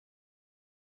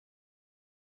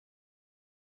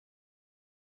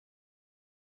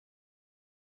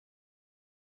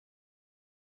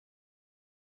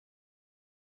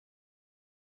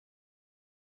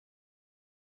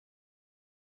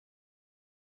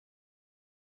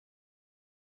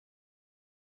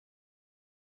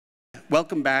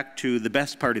welcome back to the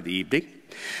best part of the evening.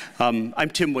 I'm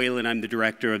Tim Whalen. I'm the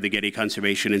director of the Getty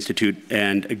Conservation Institute,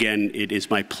 and again, it is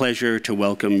my pleasure to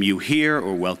welcome you here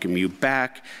or welcome you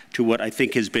back to what I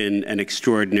think has been an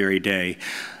extraordinary day.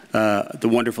 The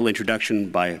wonderful introduction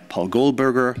by Paul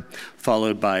Goldberger,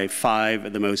 followed by 5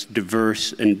 of the most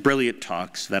diverse and brilliant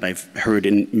talks that I've heard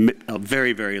in a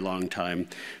very, very long time,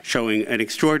 showing an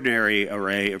extraordinary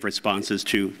array of responses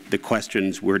to the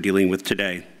questions we're dealing with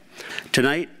today.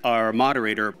 Tonight, our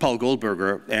moderator, Paul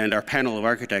Goldberger, and our panel of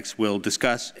architects will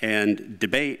discuss and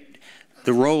debate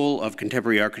the role of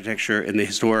contemporary architecture in the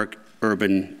historic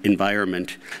urban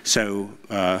environment. So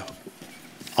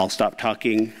I'll stop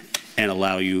talking and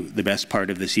allow you the best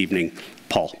part of this evening.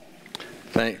 Paul.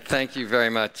 Thank you very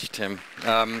much, Tim.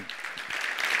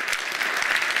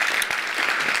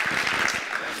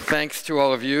 Thanks to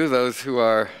all of you, those who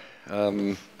are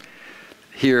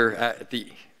here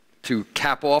to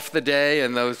cap off the day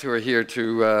and those who are here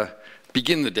to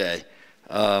begin the day.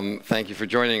 Thank you for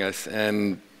joining us.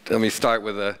 And let me start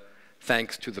with a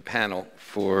thanks to the panel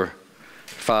for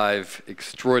 5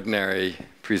 extraordinary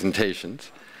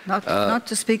presentations. Not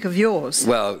to speak of yours.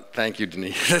 Well, thank you,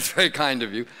 Denise. That's very kind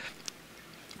of you.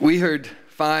 We heard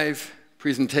 5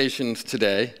 presentations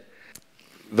today.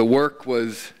 The work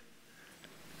was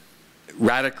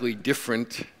radically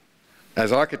different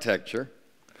as architecture,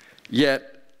 yet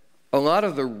a lot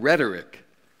of the rhetoric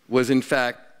was in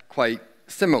fact quite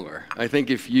similar. I think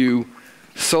if you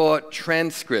saw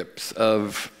transcripts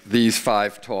of these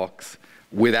 5 talks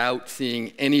without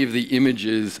seeing any of the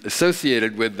images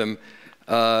associated with them,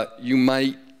 you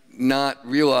might not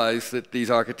realize that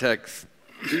these architects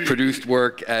produced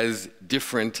work as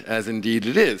different as indeed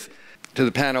it is. To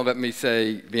the panel, let me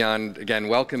say, beyond, again,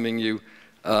 welcoming you,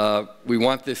 we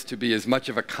want this to be as much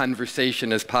of a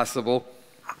conversation as possible.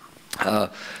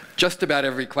 Just about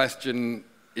every question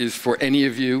is for any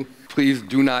of you. Please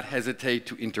do not hesitate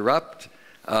to interrupt.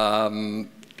 This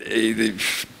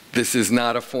is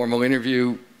not a formal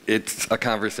interview. It's a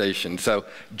conversation. So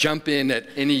jump in at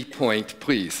any point,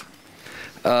 please.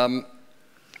 Let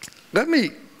me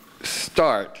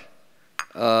start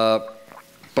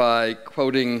by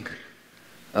quoting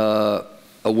a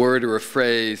word or a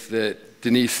phrase that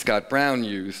Denise Scott Brown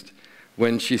used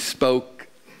when she spoke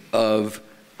of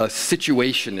a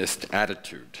situationist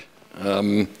attitude.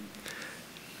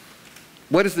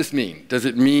 What does this mean? Does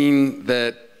it mean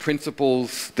that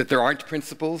that there aren't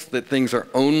principles, that things are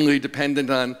only dependent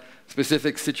on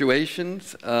specific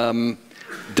situations?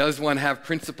 Does one have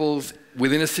principles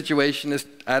within a situationist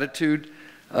attitude?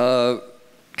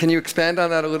 Can you expand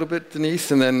on that a little bit, Denise,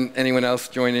 and then anyone else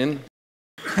join in?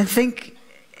 I think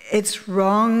it's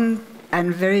wrong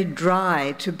and very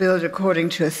dry to build according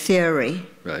to a theory.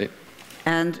 Right.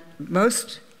 And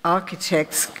most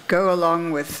architects go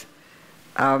along with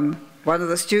one of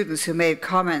the students who made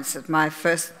comments at my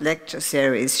first lecture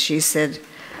series. She said,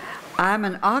 "I'm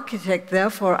an architect,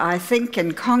 therefore I think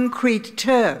in concrete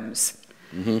terms."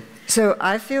 Mm-hmm. So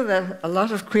I feel that a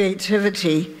lot of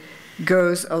creativity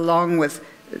goes along with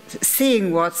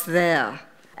seeing what's there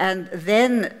and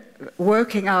then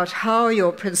working out how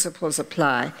your principles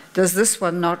apply. Does this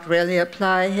one not really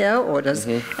apply here, or does...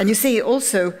 Mm-hmm. And you see,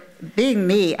 also, being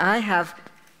me, I have,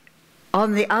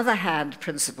 on the other hand,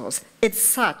 principles. It's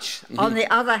such. Mm-hmm. On the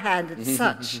other hand, it's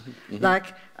such. Mm-hmm.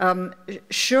 Like,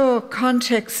 sure,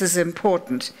 context is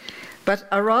important, but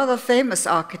a rather famous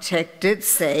architect did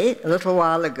say a little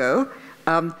while ago,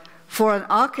 for an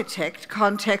architect,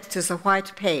 context is a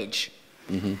white page.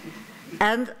 Mm-hmm.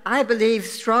 And I believe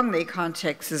strongly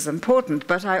context is important,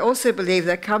 but I also believe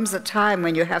there comes a time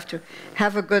when you have to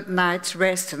have a good night's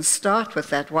rest and start with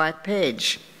that white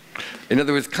page. In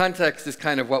other words, context is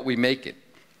kind of what we make it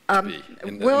to be,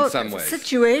 in some ways.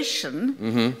 Situation,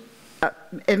 mm-hmm.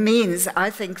 It means, I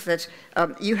think, that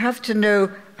you have to know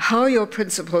how your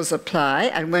principles apply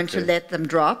and when to let them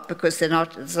drop because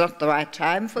it's not the right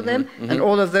time for them, mm-hmm. and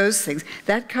all of those things.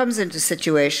 That comes into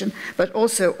situation, but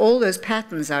also all those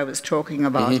patterns I was talking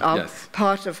about mm-hmm. are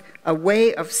part of a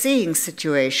way of seeing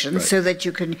situations so that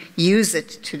you can use it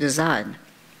to design.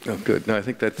 Oh, good. No, I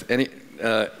think that's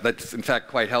in fact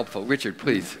quite helpful. Richard,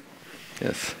 please.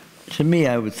 Yes. To me,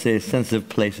 I would say a sense of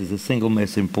place is the single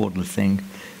most important thing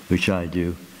which I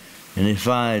do. And if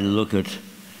I look at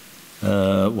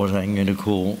what I'm going to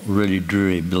call really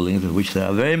dreary buildings, of which there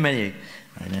are very many,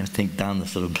 I think down the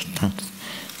sort of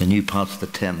the new parts of the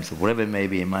Thames, or whatever it may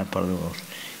be in my part of the world,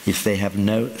 if they have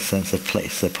no sense of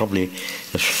place, they're probably,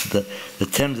 the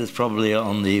Thames is probably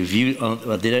on the view,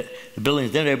 the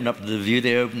buildings don't open up to the view,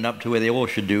 they open up to where they all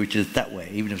should do, which is that way,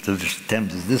 even if the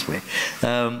Thames is this way.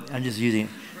 I'm just using,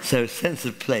 so sense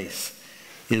of place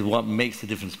is what makes the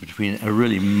difference between a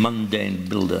really mundane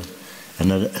builder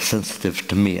and a sensitive,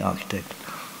 to me, architect.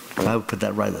 So I would put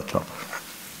that right at the top.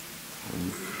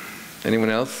 Anyone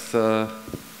else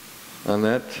on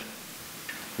that?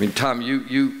 I mean, Tom,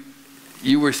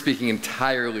 you were speaking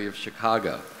entirely of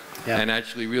Chicago, and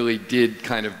actually really did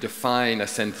kind of define a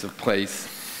sense of place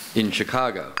in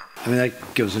Chicago. I mean,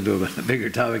 that goes into a bigger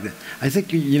topic. I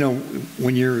think, you know,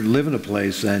 when you're living a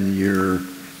place and you're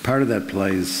part of that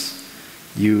place,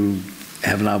 you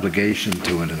have an obligation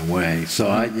to it in a way. So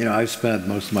I've spent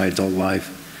most of my adult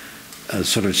life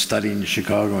sort of studying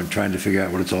Chicago and trying to figure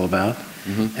out what it's all about.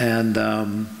 And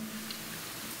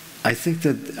I think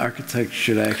that architects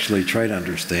should actually try to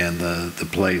understand the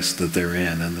place that they're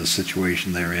in and the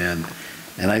situation they're in.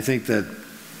 And I think that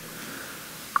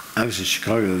obviously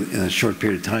Chicago, in a short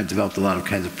period of time, developed a lot of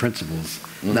kinds of principles,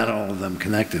 not all of them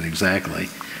connected exactly.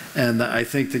 And I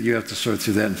think that you have to sort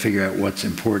through that and figure out what's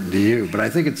important to you. But I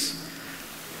think it's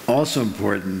also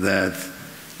important that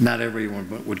not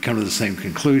everyone would come to the same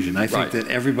conclusion. I think that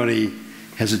everybody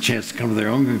has a chance to come to their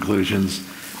own conclusions.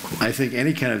 I think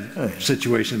any kind of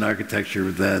situation in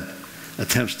architecture that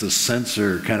attempts to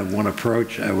censor kind of one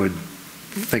approach, I would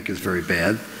think is very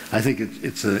bad. I think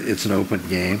it's an open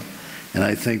game. And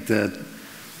I think that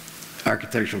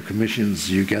architectural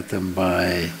commissions, you get them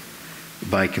by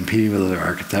competing with other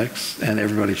architects, and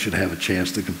everybody should have a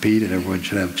chance to compete, and everyone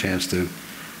should have a chance to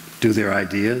do their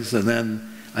ideas. And then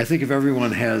I think if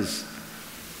everyone has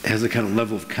a kind of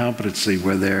level of competency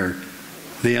where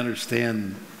they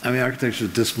understand, I mean, architecture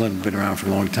discipline has been around for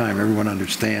a long time. Everyone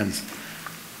understands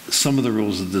some of the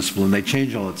rules of discipline. They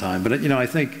change all the time. But, you know, I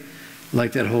think,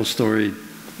 like that whole story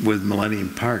with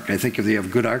Millennium Park, I think if they have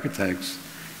good architects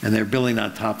and they're building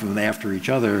on top of and after each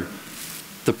other,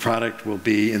 the product will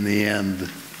be, in the end,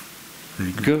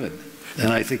 good.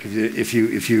 And I think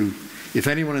if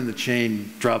anyone in the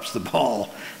chain drops the ball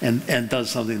and does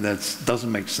something that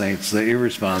doesn't make sense, they're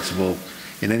irresponsible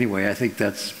in any way, I think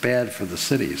that's bad for the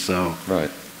city. So,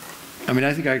 I mean,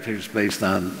 I think architecture is based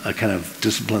on a kind of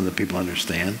discipline that people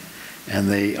understand, and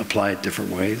they apply it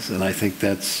different ways. And I think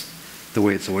that's the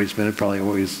way it's always been. It probably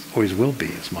always will be,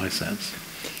 is my sense.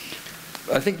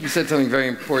 I think you said something very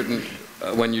important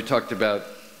when you talked about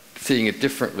seeing it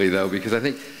differently, though, because I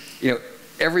think, you know,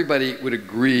 everybody would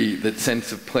agree that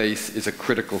sense of place is a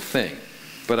critical thing.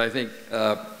 But I think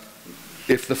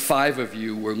if the five of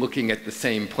you were looking at the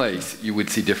same place, you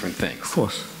would see different things. Of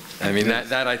course. I mean,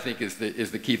 that I think is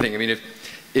the key thing. I mean,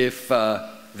 if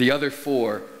the other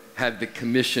four had the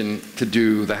commission to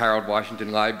do the Harold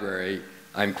Washington Library,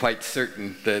 I'm quite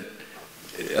certain that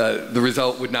the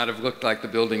result would not have looked like the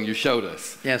building you showed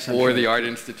us, or the Art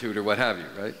Institute, or what have you,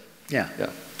 right? Yeah.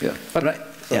 But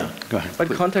go ahead. But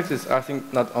context is, I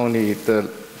think, not only the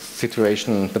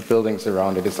situation, the buildings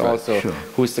around it, it's also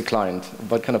who's the client,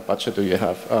 what kind of budget do you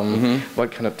have,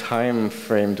 what kind of time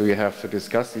frame do you have to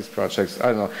discuss these projects,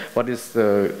 I don't know, what is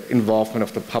the involvement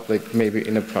of the public maybe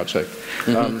in a project.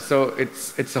 So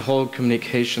it's a whole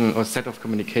communication or set of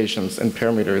communications and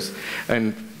parameters,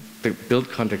 and the build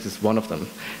context is one of them.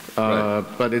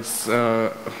 But it's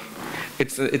a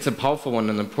powerful one,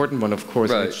 an important one, of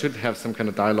course, and it should have some kind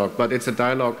of dialogue, but it's a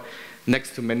dialogue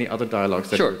next to many other dialogues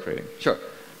that we're creating.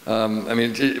 I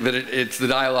mean, but it's the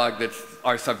dialogue that's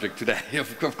our subject today.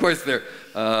 Of course, there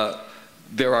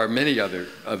are many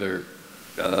other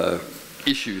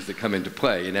issues that come into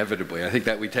play inevitably. I think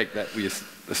that we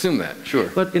assume that,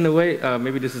 But in a way,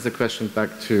 maybe this is a question back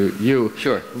to you.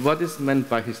 What is meant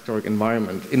by historic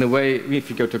environment? In a way,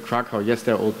 if you go to Krakow, yes,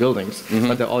 they're old buildings,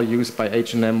 but they're all used by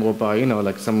H&M or by, you know,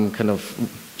 like some kind of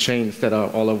chains that are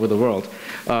all over the world.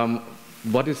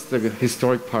 What is the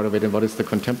historic part of it and what is the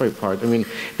contemporary part? I mean,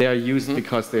 they are used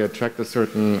because they attract a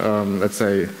certain, let's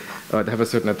say, they have a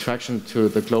certain attraction to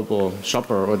the global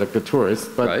shopper or the tourist,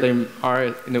 but they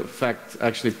are, in fact,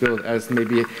 actually built as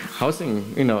maybe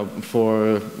housing, you know,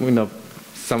 for, you know,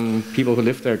 some people who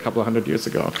lived there a couple of hundred years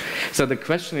ago. So the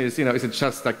question is, you know, is it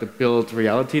just like the built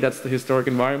reality that's the historic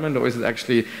environment, or is it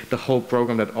actually the whole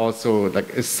program that also like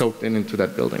is soaked into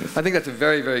that building? I think that's a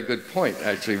very, very good point,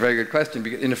 actually, very good question,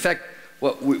 because in effect,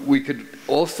 well, we could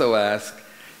also ask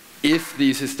if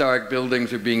these historic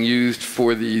buildings are being used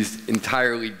for these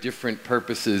entirely different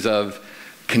purposes of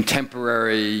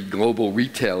contemporary global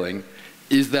retailing,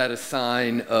 is that a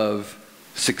sign of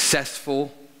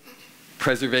successful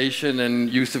preservation and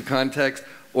use of context,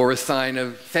 or a sign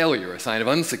of failure, a sign of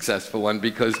unsuccessful one,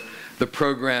 because the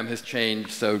program has changed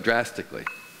so drastically,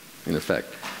 in effect?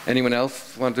 Anyone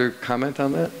else want to comment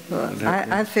on that?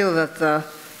 I feel that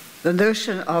the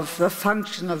notion of the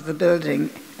function of the building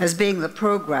as being the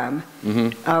program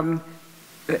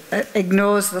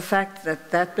ignores the fact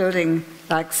that that building,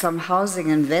 like some housing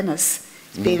in Venice,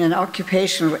 has been in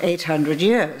occupation for 800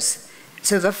 years.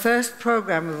 So the first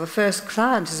program of the first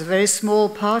client is a very small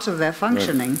part of their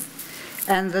functioning.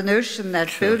 And the notion that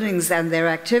buildings and their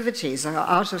activities are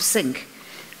out of sync,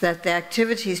 that the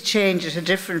activities change at a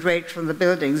different rate from the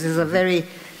buildings, is a very,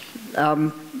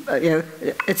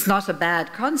 it's not a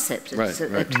bad concept.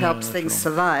 It helps things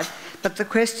survive. But the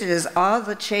question is, are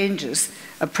the changes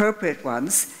appropriate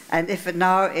ones? And if it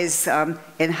now is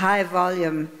in high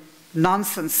volume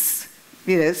nonsense,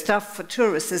 stuff for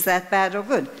tourists, is that bad or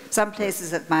good? Some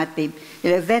places it might be.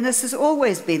 Venice has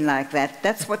always been like that.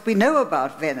 That's what we know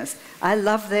about Venice. I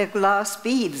love their glass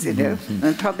beads,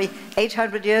 and probably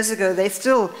 800 years ago they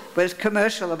still were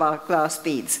commercial about glass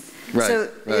beads. So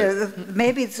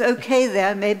maybe it's okay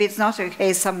there, maybe it's not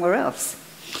okay somewhere else.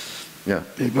 Yeah,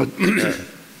 but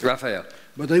Rafael.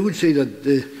 But I would say that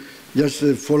just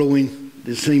following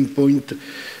the same point,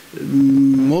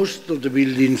 most of the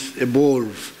buildings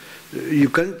evolve. You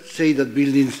can't say that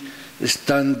buildings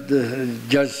stand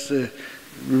just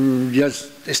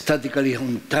statically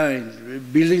on time.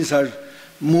 Buildings are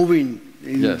moving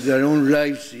in their own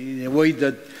lives in a way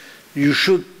that you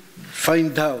should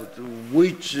find out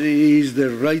which is the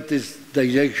rightest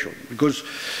direction. Because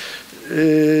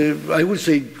I would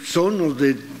say some of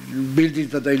the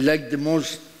buildings that I like the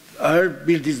most are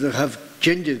buildings that have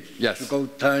changed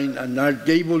throughout time and are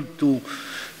able to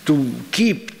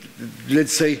keep,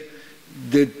 let's say,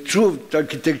 the true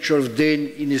architecture of then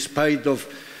in spite of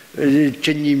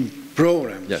changing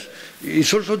programs. Yes.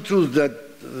 It's also true that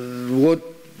what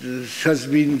has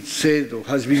been said or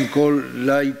has been called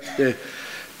like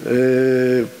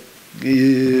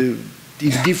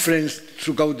indifference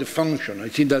throughout the function. I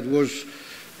think that was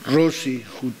Rossi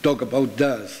who talked about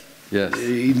that. Yes.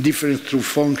 Indifference through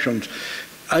functions.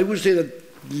 I would say that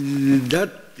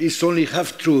that is only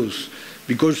half-truth,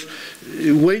 because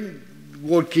when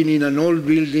working in an old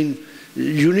building,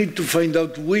 you need to find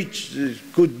out which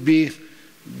could be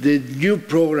the new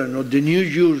program or the new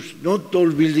use. Not all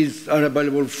buildings are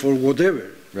available for whatever.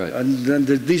 Right. And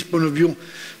at this point of view,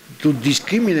 to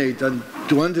discriminate and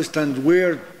to understand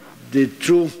where the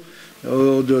true,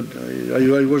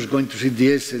 I was going to say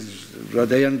the essence,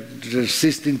 but I am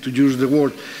resisting to use the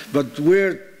word, but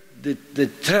where the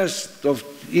trust of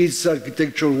its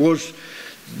architecture was,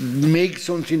 make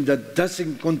something that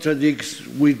doesn't contradict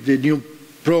with the new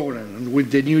program and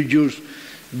with the new use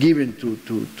given to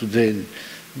them.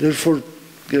 Therefore,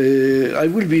 I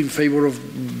will be in favor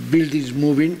of buildings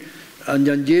moving,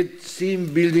 and yet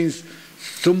seeing buildings,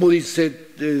 somebody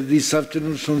said this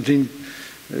afternoon something,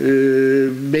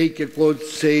 make a quote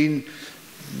saying,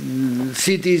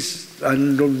 cities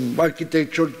and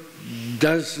architecture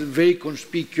does very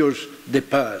conspicuous the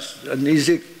past, and it's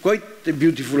quite a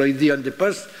beautiful idea. And the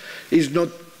past is not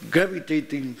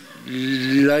gravitating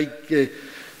like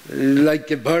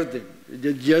a burden,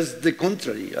 just the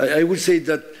contrary. I would say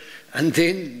that, and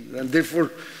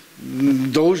therefore,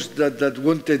 those that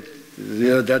wanted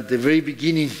at the very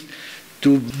beginning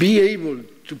to be able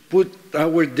to put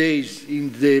our days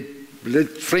in the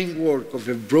framework of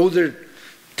a broader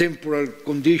temporal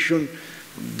condition,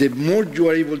 the more you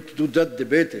are able to do that, the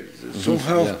better.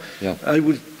 Somehow, I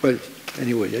would, well,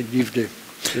 anyway, I give the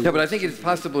but I think it's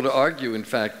possible to argue, in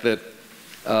fact, that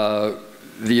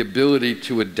the ability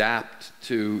to adapt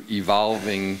to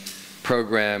evolving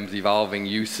programs, evolving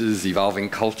uses, evolving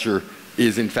culture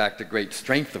is, in fact, a great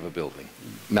strength of a building,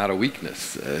 not a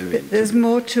weakness. There's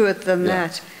more to it than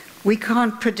that. We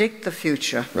can't predict the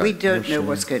future. Right. We don't know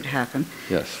what's going to happen.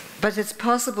 Yes. But it's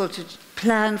possible to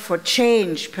plan for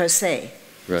change per se.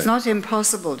 Right. It's not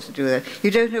impossible to do that.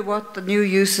 You don't know what the new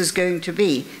use is going to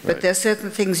be, but there are certain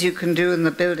things you can do in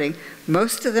the building.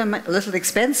 Most of them are a little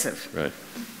expensive. Right.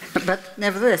 But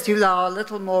nevertheless, you allow a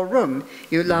little more room.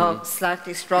 You allow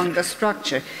slightly stronger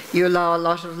structure. You allow a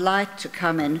lot of light to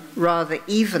come in rather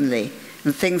evenly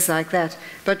and things like that.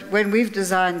 But when we've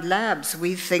designed labs,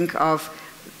 we think of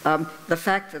the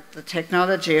fact that the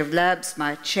technology of labs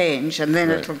might change, and then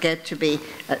it'll get to be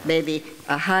maybe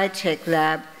a high-tech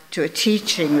lab to a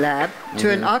teaching lab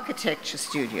to an architecture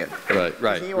studio.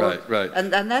 Right.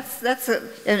 And and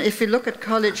if you look at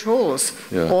college halls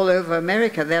all over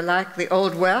America, they're like the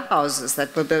old warehouses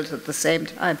that were built at the same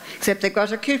time, except they've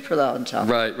got a cupola on top.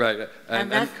 Right. And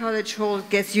that college hall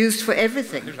gets used for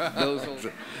everything.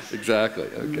 Exactly.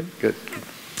 Okay, good.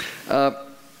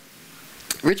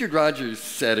 Richard Rogers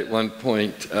said at one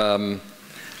point,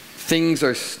 things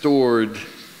are stored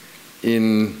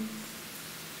in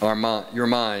your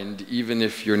mind even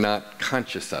if you're not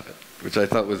conscious of it, which I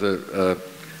thought was a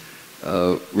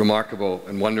remarkable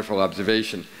and wonderful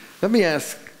observation. Let me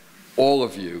ask all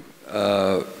of you,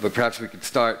 but perhaps we could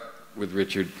start with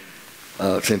Richard,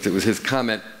 since it was his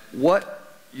comment,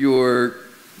 what your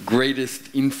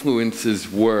greatest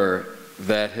influences were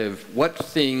that have, what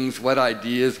things, what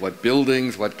ideas, what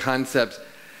buildings, what concepts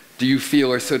do you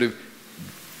feel are sort of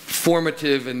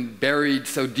formative and buried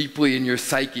so deeply in your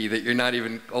psyche that you're not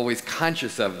even always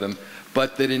conscious of them,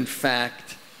 but that in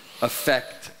fact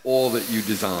affect all that you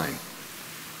design?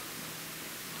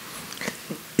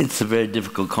 It's a very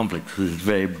difficult complex because it's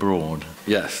very broad.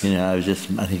 Yes. You know, I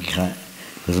think I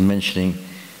was mentioning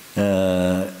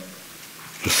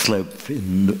the slope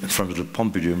in front of the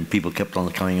Pompidou, and people kept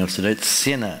on coming and said, it's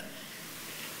Siena.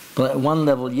 But at one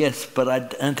level, yes, but I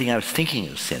don't think I was thinking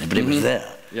of Siena, but it was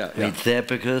there. Yeah, I mean, it's there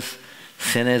because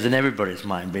Siena is in everybody's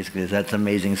mind, basically. It's that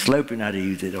amazing slope, you know how to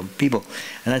use it on people.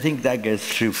 And I think that goes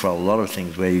through for a lot of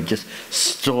things where you just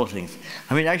store things.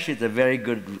 I mean, actually, it's a very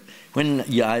good, when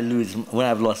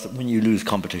you lose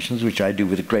competitions, which I do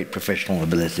with a great professional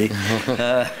ability,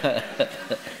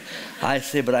 I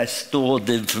say, but I stored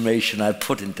the information I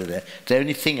put into there. The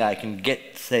only thing I can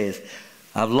say is,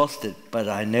 I've lost it, but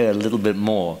I know a little bit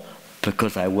more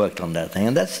because I worked on that thing,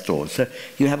 and that's stored. So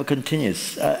you have a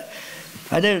continuous.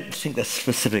 I don't think there's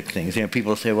specific things. You know,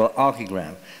 people say, well,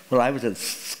 archigram. Well, I was at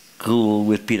school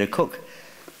with Peter Cook.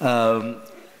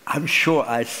 I'm sure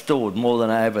I stored more than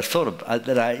I ever thought of,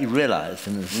 that I realized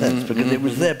in a sense, because it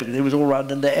was there, because it was all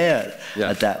around in the air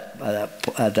at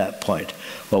that point.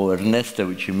 Or Ernesto,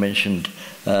 which you mentioned,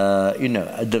 you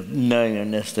know, knowing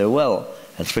Ernesto well,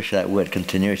 especially that word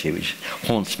continuity, which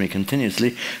haunts me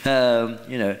continuously,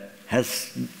 you know,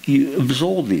 you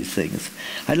absorb these things.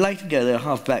 I'd like to go there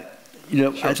half back. You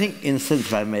know, sure. I think, in a sense,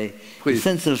 if I may, in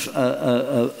sense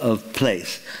of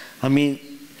place. I mean,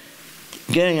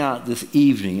 going out this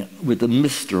evening with the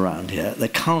mist around here, there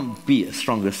can't be a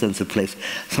stronger sense of place.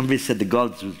 Somebody said the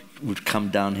gods would come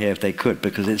down here if they could,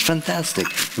 because it's fantastic.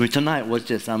 I mean, tonight was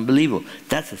just unbelievable.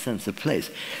 That's a sense of place.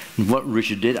 And what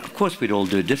Richard did, of course we'd all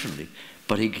do it differently,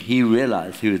 but he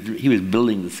realized, he was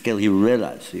building the skill, he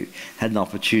realized he had an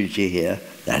opportunity here,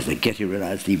 as the Getty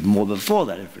realized even more before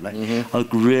that, if you like,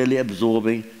 of really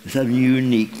absorbing some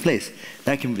unique place.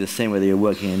 That can be the same whether you're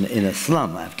working in a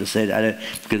slum, I have to say,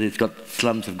 because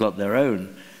slums have got their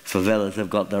own, favelas have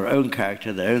got their own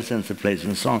character, their own sense of place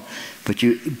and so on. But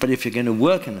if you're going to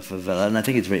work in a favela, and I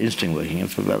think it's very interesting working in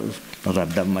favelas, not that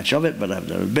I've done much of it, but I've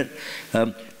done a bit,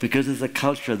 because there's a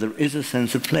culture, there is a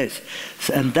sense of place.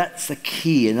 So, and that's the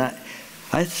key, and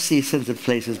I see a sense of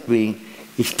place as being,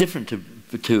 it's different to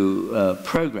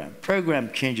program. Program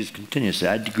changes continuously.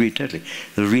 I agree totally.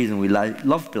 The reason we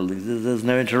love buildings is there's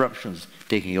no interruptions.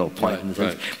 Taking your point, in the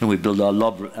sense, when we build our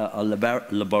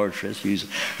laboratories,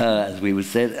 as we would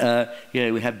say, you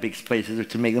know, we have big spaces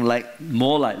to make them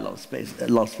more like loft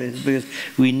spaces, because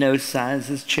we know science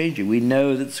is changing. We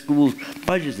know that schools'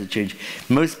 budgets are changing.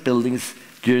 Most buildings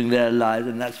during their lives,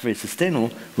 and that's very sustainable,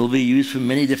 will be used for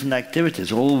many different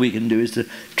activities. All we can do is to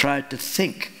try to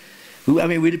think. I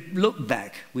mean, we look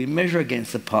back, we measure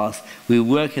against the past, we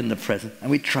work in the present,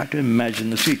 and we try to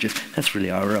imagine the future. That's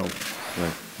really our role.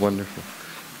 Right. Wonderful.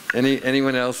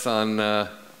 Anyone else on,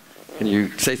 can you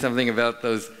say something about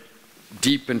those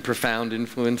deep and profound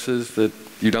influences that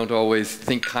you don't always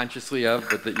think consciously of,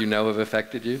 but that you know have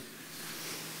affected you?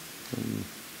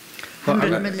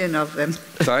 100 million of them.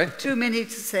 Sorry? Too many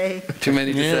to say. Too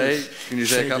many to say? Can you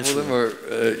say a couple of them? Or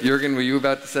Juergen, were you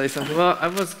about to say something? Well, I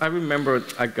remember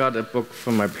I got a book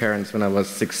from my parents when I was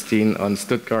 16 on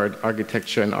Stuttgart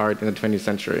architecture and art in the 20th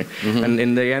century. And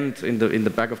in the end, in the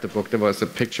back of the book, there was a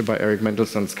picture by Erich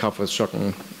Mendelssohn's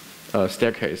Kaufhausschocken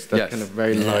staircase, that kind of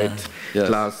very light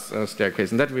glass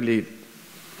staircase. And that really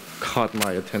caught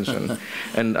my attention.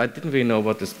 And I didn't really know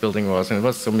what this building was, and it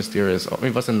was so mysterious.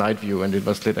 It was a night view, and it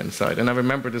was lit inside. And I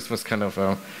remember this was kind of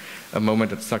a moment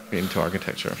that sucked me into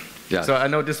architecture. Yeah. So I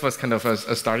know this was kind of a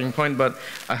starting point, but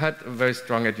I had a very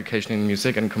strong education in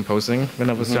music and composing when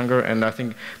I was younger, and I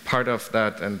think part of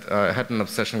that, and I had an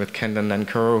obsession with Kendon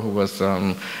Nancuro, who was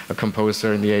a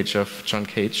composer in the age of John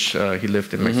Cage. He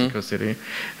lived in Mexico City.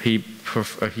 He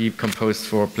composed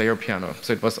for player piano,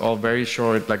 so it was all very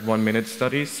short, like 1-minute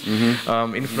studies,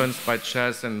 influenced by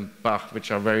jazz and Bach,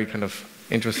 which are very kind of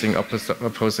interesting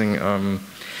opposing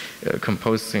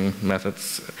composing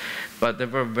methods. But they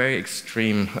were very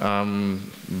extreme,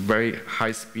 very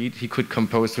high speed. He could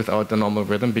compose without the normal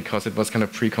rhythm because it was kind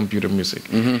of pre-computer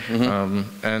music.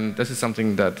 And this is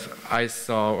something that I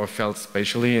saw or felt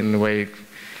spatially in a way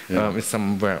is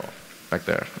somewhere back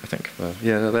there, I think. Well,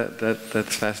 yeah, no,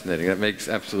 that's fascinating. That makes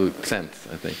absolute sense,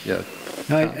 I think. Yeah.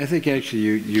 No, I think actually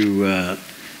you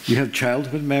you have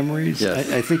childhood memories.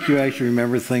 Yes. I think you actually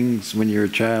remember things when you're a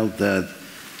child that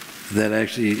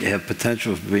actually have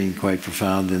potential for being quite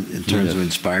profound in terms of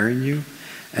inspiring you.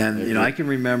 And you know, I can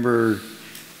remember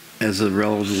as a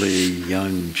relatively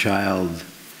young child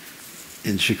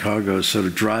in Chicago, sort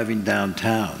of driving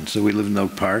downtown. So we live in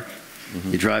Oak Park.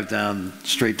 You drive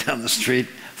straight down the street,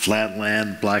 flat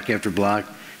land, block after block,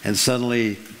 and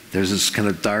suddenly there's this kind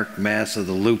of dark mass of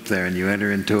the loop there, and you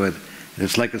enter into it. And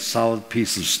it's like a solid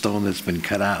piece of stone that's been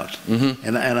cut out.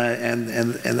 And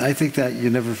I think that you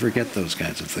never forget those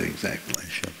kinds of things, actually.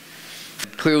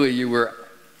 Clearly, you were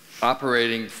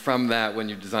operating from that when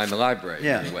you designed the library, in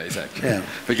many ways, actually,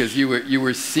 because you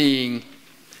were seeing.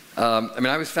 I mean,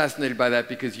 I was fascinated by that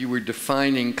because you were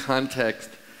defining context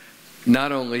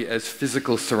not only as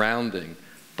physical surrounding,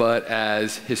 but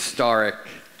as historic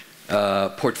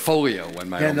portfolio, one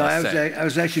might almost say. I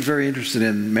was actually very interested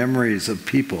in memories of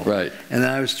people. Right. And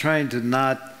I was trying to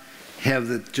not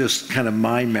have just kind of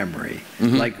my memory.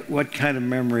 Like, what kind of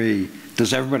memory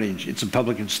does everybody, it's a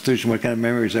public institution, what kind of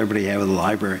memory does everybody have of the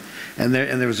library? And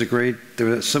there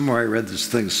was somewhere I read this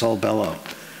thing, Saul Bellow.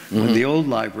 When the old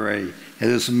library had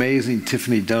this amazing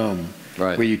Tiffany dome,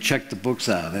 where you checked the books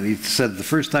out. And he said the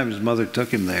first time his mother took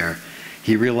him there,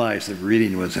 he realized that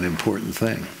reading was an important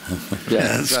thing.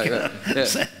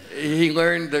 He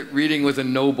learned that reading was a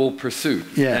noble pursuit,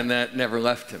 and that never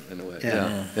left him, in a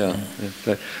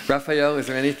way. Rafael, is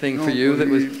there anything for you that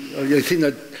was... I think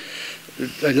that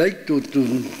I like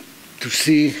to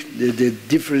see the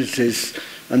differences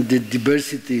and the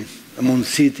diversity among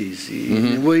cities.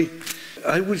 In a way,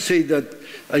 I would say that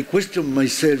I question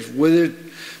myself whether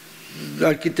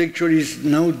architecture is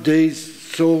nowadays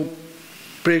so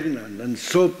pregnant and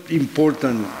so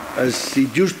important as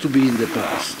it used to be in the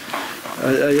past.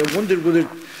 I wonder whether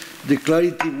the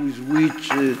clarity with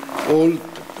which old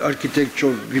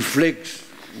architecture reflects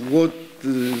what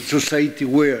society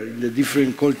were in the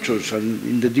different cultures and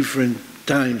in the different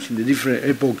times, in the different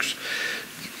epochs,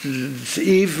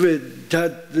 if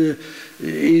that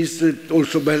is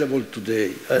also available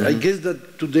today. I guess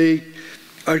that today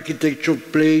architecture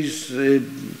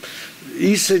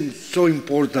isn't so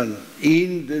important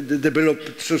in the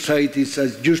developed societies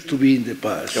as used to be in the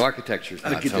past. So architecture is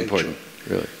not so important,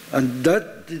 really. And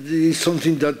that is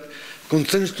something that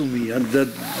concerns to me, and that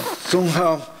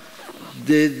somehow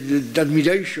the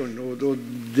admiration, or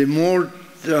the more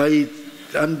I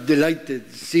am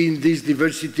delighted seeing this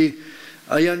diversity,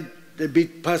 I am a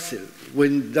bit puzzled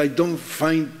when I don't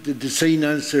find the same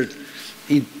answer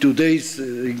in today's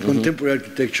contemporary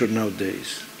architecture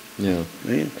nowadays.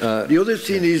 The other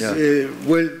thing is,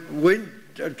 well, when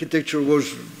architecture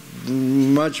was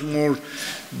much more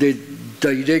the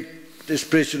direct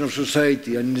expression of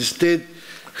society, and instead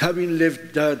having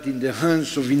left that in the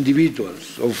hands of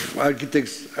individuals, of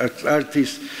architects,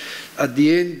 artists, at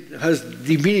the end has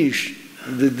diminished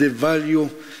the value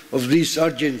of this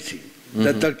urgency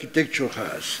that architecture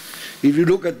has. If you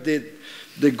look at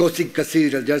the Gothic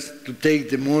cathedral, just to take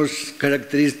the most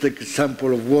characteristic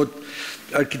example of what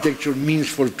architecture means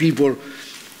for people,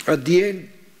 at the end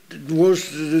it was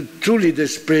truly the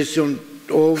expression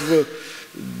of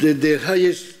the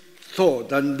highest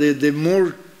thought and the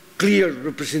more clear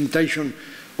representation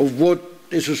of what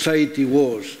a society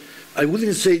was. I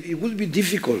wouldn't say it would be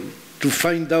difficult to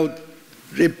find out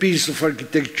a piece of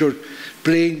architecture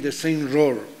playing the same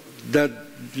role that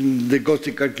the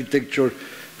Gothic architecture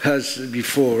has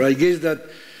before. I guess that,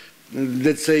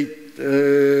 let's say,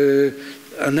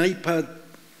 an iPad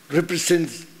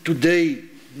represents today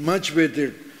much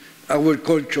better our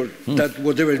culture than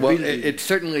whatever building. It's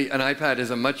certainly, an iPad is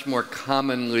a much more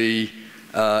commonly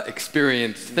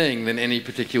experienced thing than any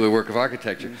particular work of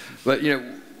architecture. But, you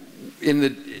know,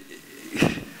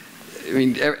 I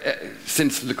mean,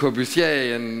 since Le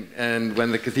Corbusier and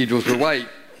when the cathedrals were white,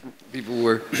 people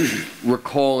were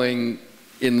recalling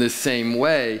in the same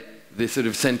way the sort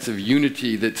of sense of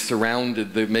unity that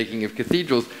surrounded the making of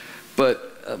cathedrals. But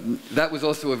that was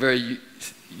also a very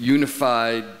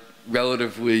unified,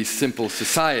 relatively simple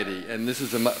society, and this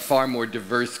is a far more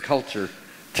diverse culture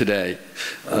today.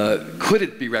 Could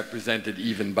it be represented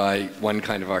even by one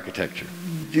kind of architecture?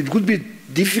 It would be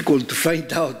difficult to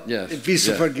find out a piece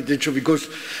of architecture, because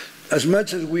as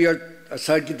much as we are, as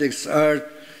architects, are,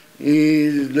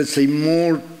 let's say,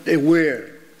 more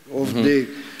aware of the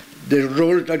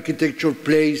role architecture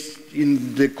plays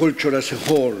in the culture as a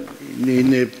whole,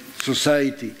 in a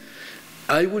society,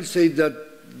 I would say that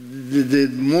the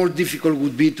more difficult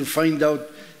would be to find out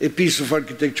a piece of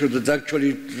architecture that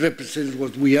actually represents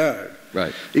what we are.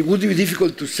 Right. It would be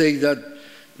difficult to say that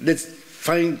let's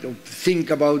find or think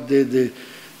about the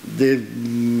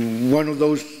one of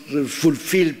those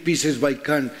fulfilled pieces by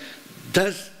Kahn.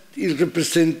 Does it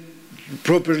represent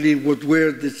properly what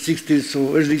were the 60s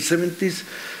or early 70s?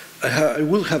 I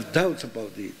will have doubts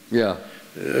about it. Yeah.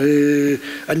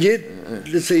 And yet,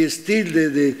 let's say, still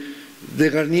the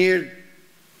Garnier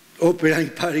opera in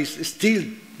Paris still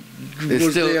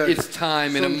was there. Its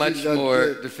time in a much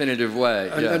more definitive way.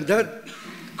 And that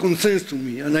concerns to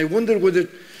me. And I wonder whether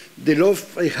the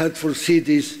love I had for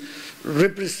cities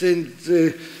represents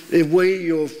a way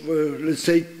of, let's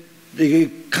say, a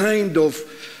kind of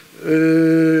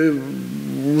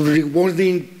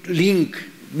rewarding link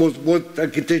with what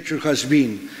architecture has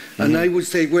been. Mm-hmm. And I would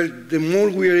say, well, the more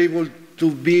we are able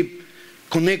to be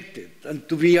connected and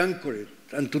to be anchored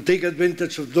and to take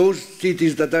advantage of those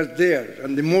cities that are there,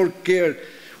 and the more care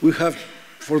we have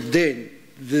for them,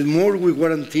 the more we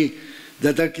guarantee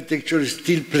that architecture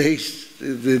still plays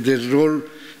the role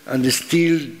and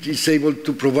still is able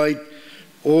to provide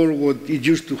all what it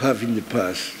used to have in the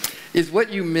past. Is what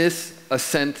you miss a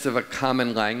sense of a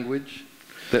common language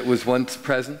that was once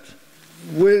present?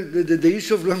 Well, the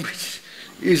issue of language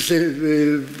is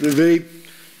a very,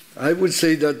 I would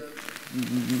say that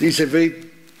it's a very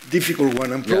difficult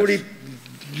one, and probably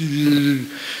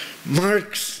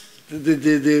marks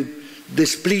the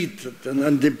split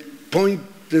and the point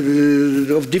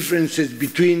of differences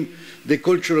between the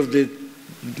culture of the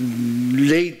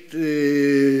late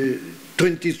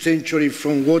 20th century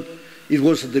from what it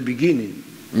was at the beginning.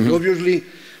 Mm-hmm. Obviously,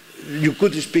 you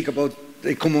could speak about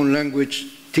a common language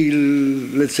till,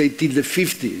 let's say, till the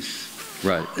 50s.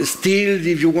 Right. Still,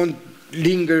 if you want,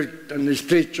 linger and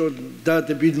stretch on that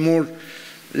a bit more,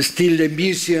 still the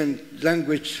Miesian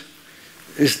language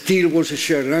still was a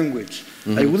shared language.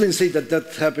 Mm-hmm. I wouldn't say that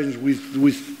that happens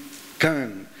with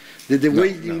Kahn. The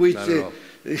way in which the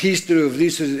history of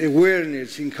this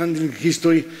awareness in handling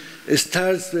history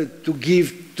starts to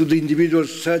give to the individual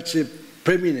such a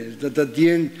preeminence that at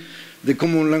the end the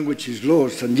common language is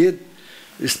lost, and yet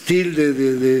still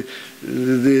the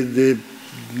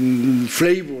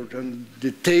flavor and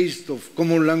the taste of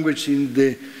common language in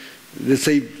the, let's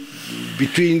say,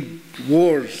 between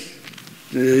wars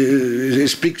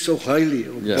speaks so highly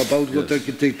about what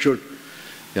architecture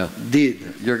did.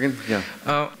 Juergen?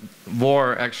 Yeah.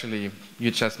 War, actually,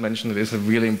 you just mentioned it, is a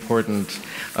really important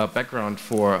background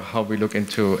for how we look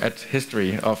into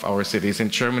history of our cities. In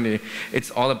Germany,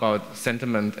 it's all about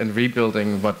sentiment and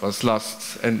rebuilding what was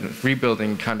lost and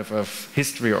rebuilding kind of a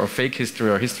history or fake history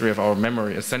or history of our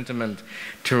memory, a sentiment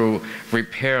to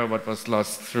repair what was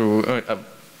lost through a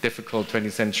difficult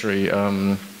 20th century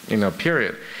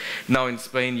period. Now in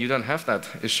Spain, you don't have that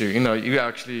issue. You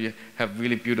actually have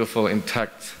really beautiful,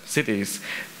 intact cities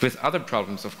with other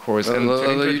problems, of course.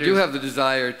 Although you do have the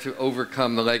desire to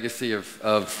overcome the legacy of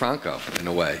Franco, in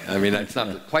a way. I mean, it's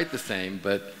not quite the same,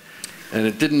 and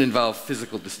it didn't involve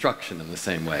physical destruction in the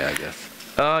same way, I guess.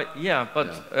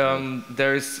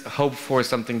 There is hope for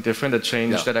something different, a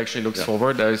change that actually looks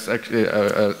forward. There is actually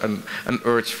an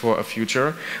urge for a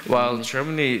future, while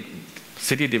Germany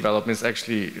city development is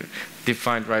actually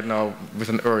defined right now with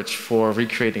an urge for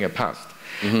recreating a past.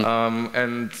 Mm-hmm.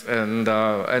 And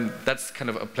that's kind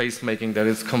of a placemaking that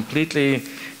is completely,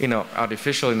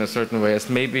 artificial in a certain way, as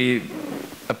maybe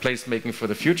a placemaking for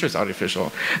the future is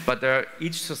artificial. But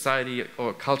each society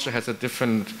or culture has a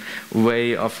different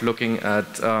way of looking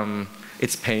at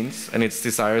its pains and its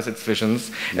desires, its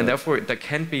visions, and therefore there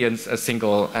can't be a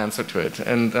single answer to it.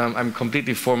 And I'm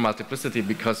completely for multiplicity,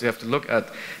 because you have to look at,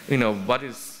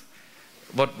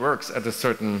 what works at a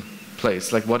certain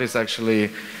place, like what is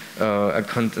actually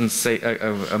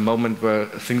a moment where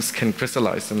things can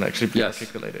crystallize and actually be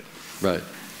articulated. Right.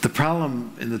 The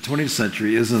problem in the 20th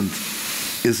century isn't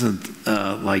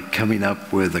like coming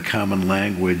up with a common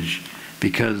language,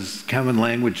 because common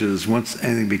languages, once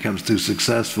anything becomes too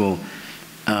successful,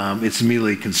 it's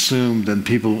immediately consumed, and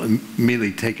people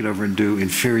immediately take it over and do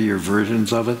inferior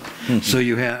versions of it. Mm-hmm. So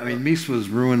you have, Mies was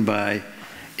ruined by,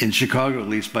 in Chicago at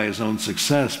least, by his own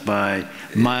success, by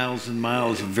miles and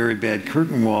miles of very bad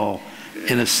curtain wall,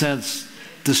 in a sense,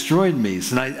 destroyed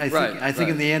Mies. And I think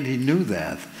in the end he knew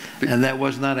that. And that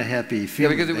was not a happy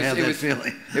feeling. Yeah, because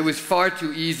it was far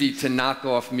too easy to knock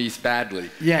off Mies badly.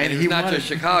 Yeah, and he not just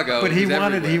Chicago. But he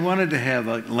wanted to have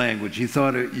a language. He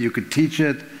thought you could teach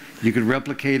it, you could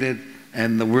replicate it,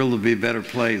 and the world would be a better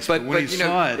place. But when he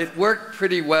saw it, it worked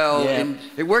pretty well.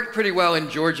 It worked pretty well in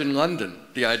Georgian London,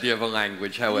 the idea of a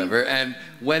language, however. And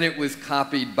when it was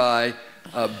copied by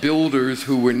builders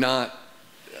who were not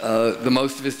the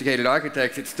most sophisticated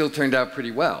architects, it still turned out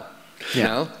pretty well. You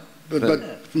know?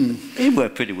 It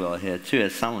worked pretty well here too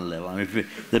at some level. I mean,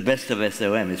 the best of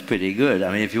SOM is pretty good.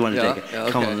 I mean, if you want to take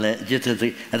a common, just at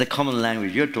the common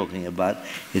language you're talking about,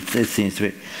 it seems to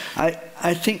be.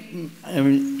 I think, I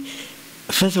mean,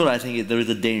 first of all, I think there is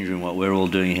a danger in what we're all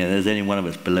doing here. There's only one of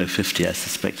us below 50, I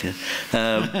suspect here.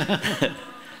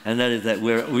 And that is that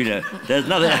we know there's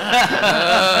nothing.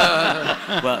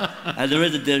 Well, and there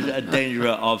is a danger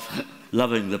of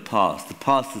loving the past. The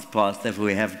past is past, therefore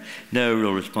we have no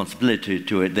real responsibility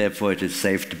to it, therefore it is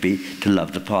safe to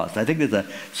love the past. I think there's a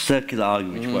circular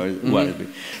argument where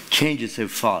change is so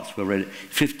fast. We're already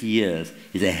 50 years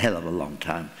is a hell of a long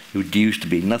time. It used to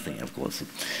be nothing, of course.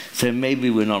 So maybe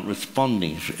we're not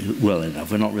responding well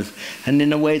enough. And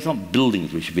in a way, it's not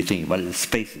buildings we should be thinking about, it's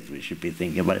spaces we should be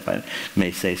thinking about, if I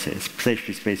may say so,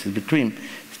 especially spaces between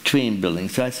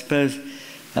buildings. So I suppose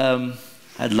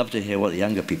I'd love to hear what the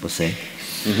younger people say.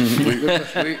 In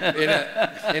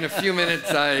a few minutes,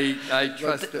 I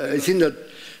trust. I think that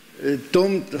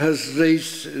Tom has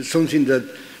raised something that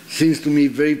seems to me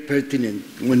very pertinent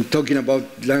when talking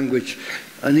about language,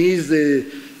 and is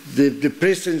the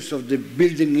presence of the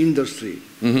building industry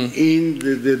in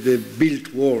the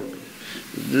built world.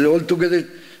 Altogether,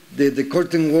 the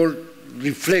curtain wall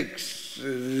reflects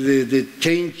the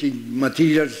change in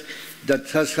materials that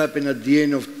has happened at the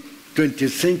end of 20th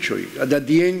century. And at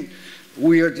the end,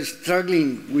 we are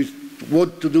struggling with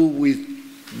what to do with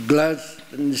glass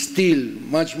and steel,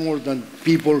 much more than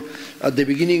people at the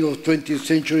beginning of 20th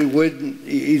century, when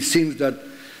it seems that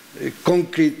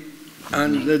concrete,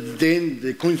 and then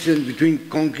the coincidence between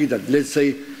concrete and, let's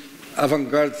say,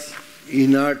 avant-garde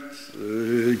in art,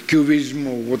 cubism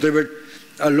or whatever,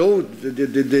 allowed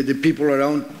the people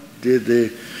around the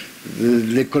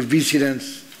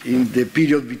Corbusiers in the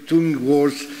period between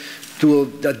wars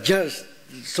to adjust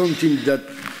something that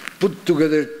put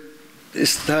together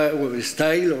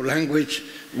style or language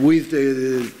with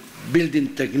the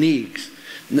building techniques.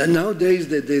 Nowadays,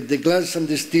 the glass and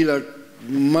the steel are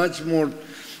much more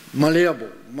malleable,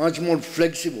 much more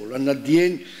flexible, and at the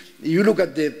end, you look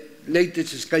at the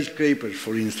latest skyscrapers,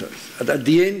 for instance, at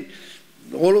the end,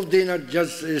 all of them are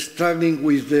just struggling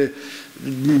with the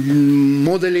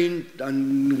modeling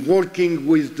and working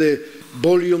with the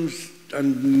volumes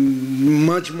and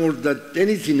much more than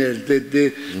anything else.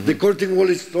 The curtain wall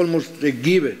is almost a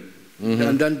given.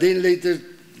 And then later,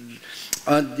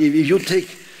 and if you take,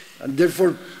 and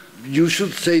therefore you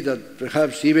should say that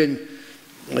perhaps even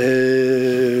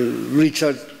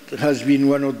Richard has been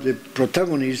one of the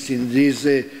protagonists in this,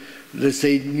 let's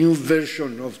say, new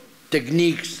version of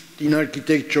techniques in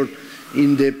architecture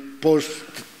in the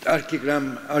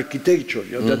post-archigram architecture.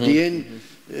 At the end,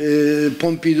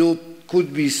 Pompidou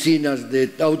could be seen as the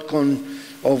outcome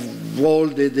of all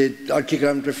the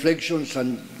archigram reflections,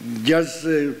 and just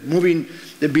moving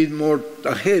a bit more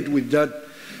ahead with that,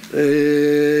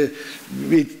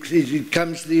 it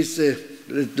comes this,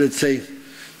 let's say,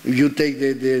 if you take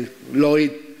the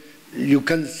Lloyd, you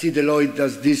can see the Lloyd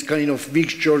as this kind of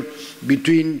mixture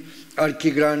between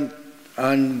archigram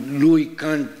and Louis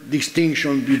Kant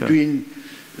distinction between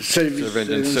service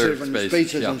and servant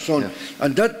spaces and so on.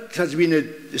 And that has been a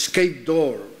escape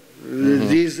door,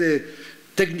 this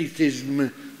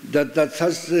technicism that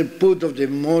has put of the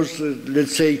most,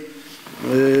 let's say,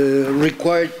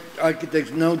 required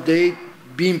architects nowadays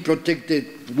being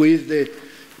protected with the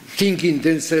thinking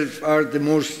themselves are the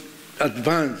most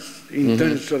advanced in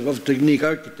terms of technique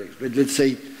architects. But let's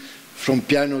say from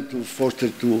piano to Foster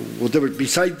to whatever.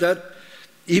 Besides that,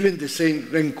 even the same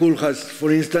Rencoul has,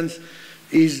 for instance,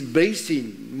 is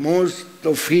basing most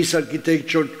of his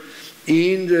architecture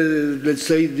in, let's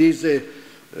say, this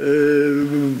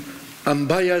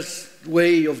unbiased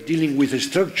way of dealing with a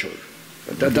structure.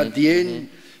 That at the end,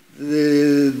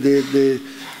 the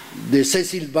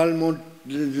Cecil Balmont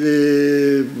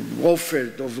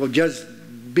offered of just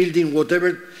building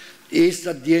whatever is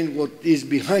at the end what is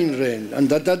behind Ren. And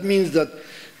that means that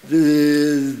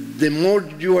the more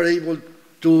you are able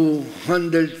to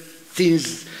handle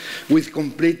things with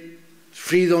complete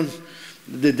freedom,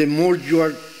 the more you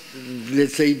are,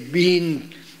 let's say,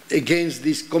 being against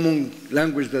this common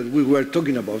language that we were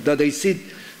talking about, that I see it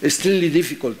extremely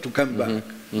difficult to come back.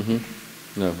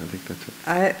 No, I think that's it.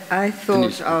 I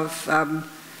thought of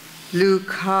Lou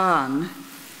Kahn,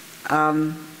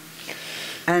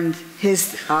 and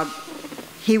his,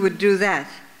 he would do that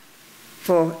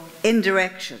for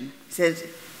indirection. He said,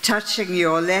 touching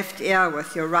your left ear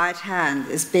with your right hand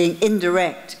is being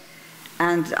indirect.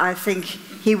 And I think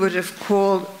he would have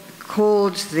called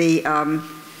the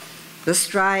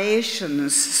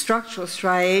striations, structural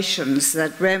striations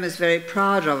that Rem is very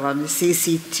proud of on the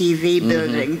CCTV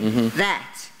building, that.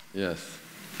 Yes.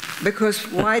 Because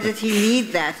why did he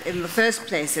need that in the first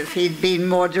place if he'd been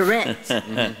more direct?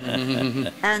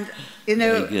 And, you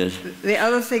know, the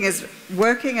other thing is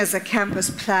working as a campus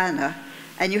planner,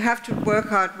 and you have to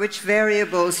work out which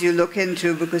variables you look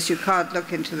into because you can't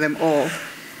look into them all.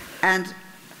 And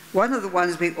one of the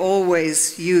ones we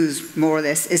always use, more or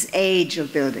less, is age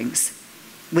of buildings.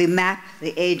 We map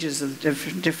the ages of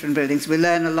different buildings. We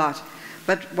learn a lot.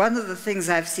 But one of the things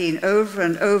I've seen over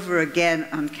and over again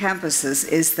on campuses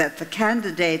is that the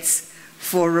candidates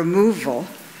for removal,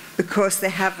 because they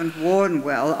haven't worn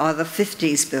well, are the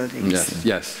 50s buildings. Yes,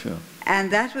 yes. Sure. And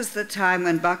that was the time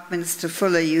when Buckminster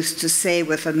Fuller used to say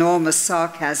with enormous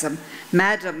sarcasm,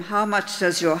 "Madam, how much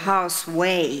does your house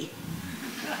weigh?"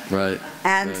 Right.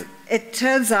 And it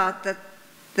turns out that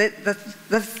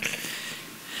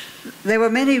there were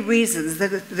many reasons.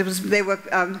 They were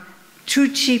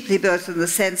too cheaply built in the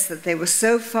sense that they were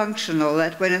so functional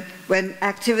that when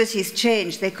activities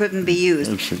changed, they couldn't be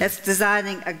used. Absolutely. That's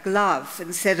designing a glove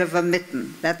instead of a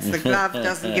mitten. That's the glove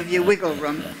doesn't give you wiggle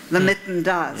room. The mitten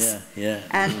does.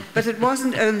 But it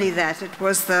wasn't only that. It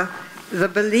was the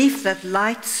belief that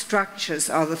light structures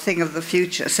are the thing of the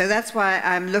future. So that's why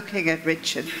I'm looking at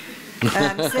Richard.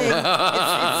 And I'm saying,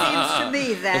 it seems to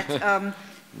me that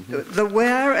the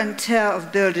wear and tear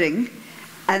of building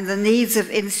and the needs of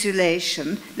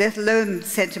insulation, let alone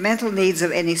sentimental needs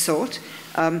of any sort,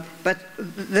 but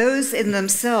those in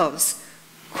themselves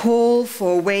call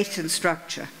for weight and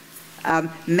structure.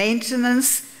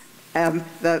 Maintenance,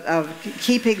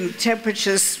 keeping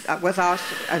temperatures without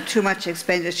too much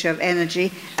expenditure of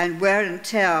energy, and wear and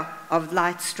tear of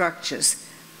light structures.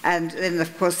 And then,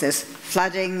 of course, there's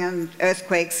flooding and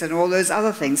earthquakes and all those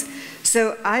other things.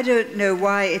 So I don't know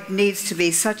why it needs to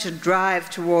be such a drive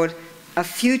toward a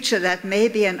future that may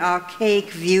be an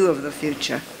archaic view of the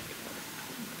future.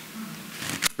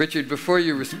 Richard, before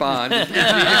you respond, if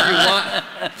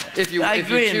you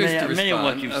choose to respond. Many of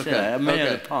what you've said, many of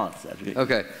the parts.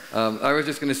 Okay. I was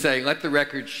just going to say, let the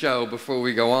record show before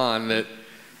we go on that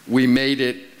we made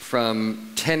it from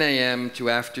 10 a.m. to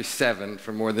after 7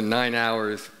 for more than 9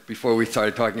 hours before we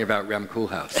started talking about Rem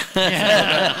Koolhaas.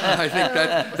 I think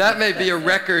that may be a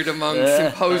record among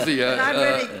symposia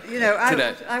today.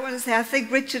 I want to say I think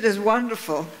Richard is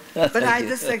wonderful, but I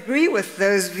disagree with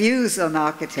those views on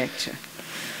architecture.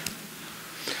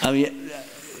 I mean,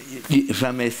 if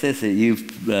I may say so, you've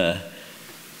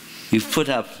put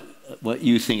up what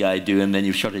you think I do, and then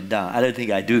you shut it down. I don't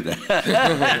think I do that.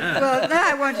 Well, now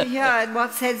I want to hear in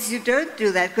what sense you don't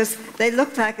do that, because they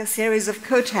look like a series of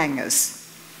coat hangers.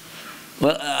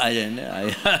 Well, I don't know.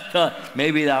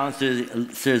 Maybe the answer is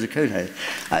a series of coat hangers.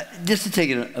 Just to take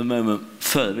it a moment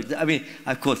further, because, I mean,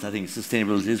 of course, I think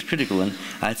sustainability is critical, and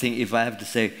I think if I have to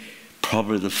say,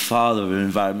 probably the father of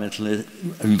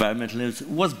environmentalism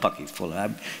was Bucky Fuller.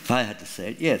 If I had to say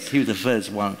it, yes, he was the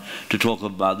first one to talk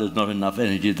about there's not enough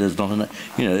energy, there's not enough,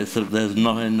 there's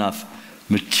not enough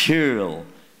material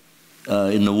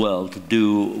in the world to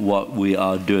do what we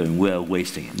are doing. We're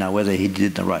wasting it. Now, whether he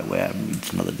did it the right way,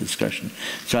 it's another discussion.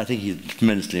 So I think he's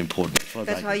tremendously important.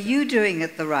 But are you doing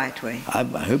it the right way? I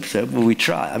hope so. Well, we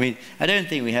try. I mean, I don't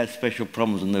think we have special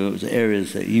problems in those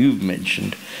areas that you've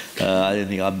mentioned. I don't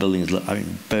think our buildings,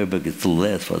 Boberg is still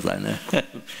there as far as I know.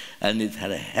 And it's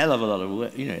had a hell of a lot of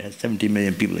work. It has 70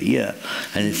 million people a year,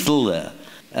 and it's still there.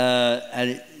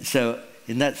 So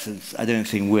in that sense, I don't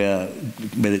think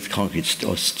whether it's concrete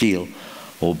or steel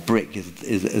or brick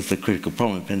is the critical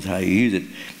problem. It depends how you use it.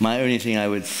 My only thing I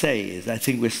would say is I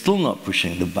think we're still not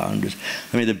pushing the boundaries.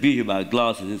 I mean, the beauty about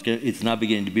glass is it's now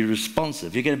beginning to be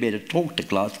responsive. You're going to be able to talk to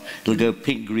glass. It'll go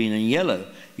pink, green, and yellow.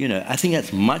 I think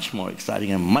that's much more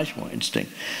exciting and much more interesting.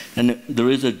 And there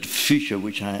is a future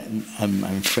which I'm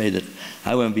afraid that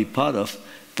I won't be part of,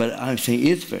 but I think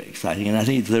it's very exciting, and I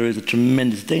think there is a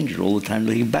tremendous danger all the time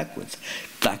looking backwards.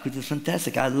 Backwards is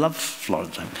fantastic. I love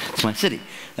Florence. It's my city.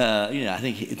 I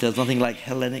think there's nothing like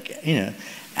Hellenic,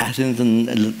 Athens and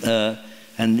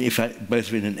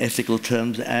both in ethical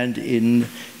terms and in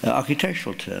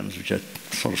architectural terms, which are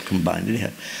sort of combined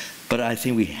anyhow. But I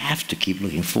think we have to keep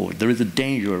looking forward. There is a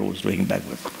danger of always looking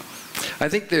backwards. I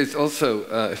think there's also,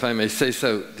 if I may say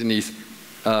so, Denise,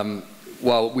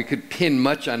 while we could pin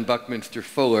much on Buckminster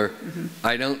Fuller,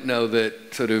 I don't know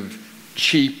that sort of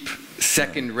cheap,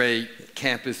 second-rate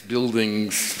campus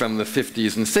buildings from the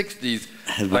 50s and 60s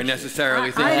are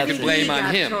necessarily things you can blame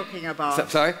on him.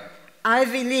 Sorry?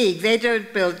 Ivy League, they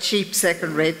don't build cheap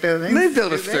second-rate buildings. They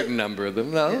built a certain number of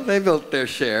them, no. They built their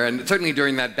share, and certainly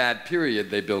during that bad period,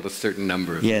 they built a certain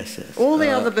number of them. Yes. All the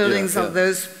other buildings of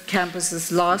those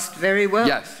campuses last very well.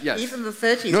 Yes. Even the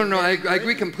 30s. No, I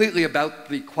agree completely about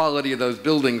the quality of those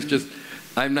buildings, just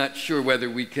I'm not sure whether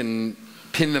we can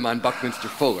pin them on Buckminster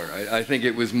Fuller. I think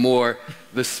it was more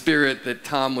the spirit that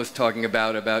Tom was talking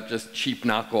about just cheap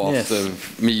knockoffs of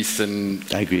Mies and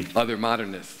other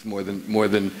modernists, more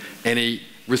than any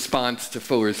response to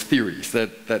Fuller's theories.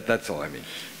 That's all I mean.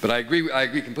 But I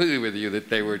agree completely with you that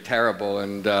they were terrible,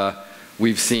 and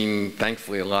we've seen,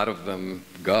 thankfully, a lot of them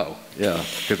go. Yeah,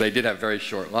 because they did have very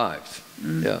short lives.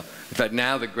 Yeah. In fact,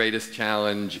 now the greatest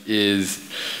challenge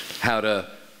is how to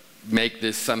make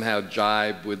this somehow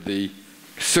jibe with the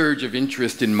surge of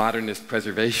interest in modernist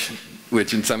preservation,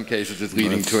 which in some cases is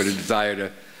leading toward a desire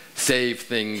to save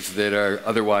things that are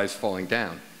otherwise falling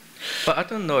down. But I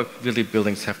don't know if really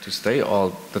buildings have to stay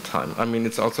all the time. I mean,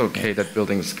 it's also okay that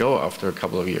buildings go after a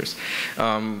couple of years.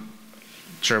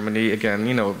 Germany, again,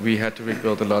 you know, we had to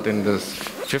rebuild a lot in the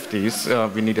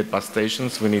 50s. We needed bus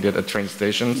stations, we needed train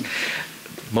stations.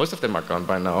 Most of them are gone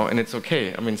by now, and it's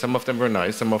okay. I mean, some of them were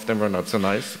nice, some of them were not so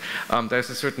nice. There's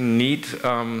a certain need,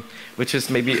 which is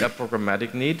maybe a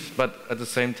programmatic need, but at the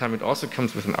same time, it also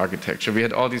comes with an architecture. We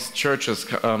had all these churches,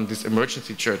 these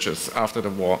emergency churches after the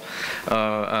war,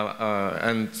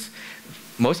 and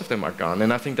most of them are gone,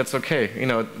 and I think that's okay. You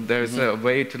know, there's a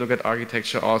way to look at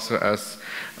architecture also as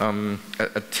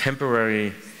a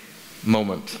temporary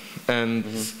moment, and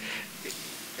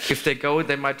if they go,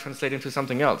 they might translate into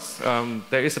something else.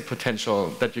 There is a potential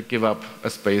that you give up a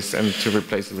space and to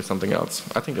replace it with something else.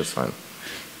 I think that's fine.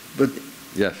 But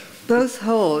yes, both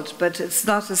hold, but it's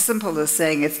not as simple as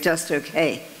saying it's just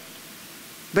okay.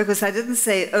 Because I didn't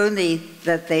say only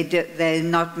that they're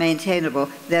not maintainable.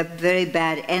 They're very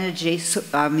bad energy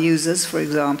users, for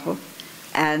example.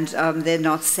 And they're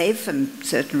not safe in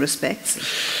certain respects.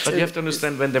 But you have to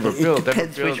understand when they were built.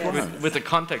 They were built with the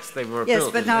context they were built.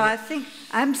 Yes, but now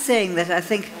I'm saying that I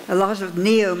think a lot of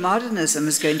neo-modernism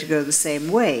is going to go the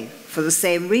same way, for the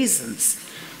same reasons.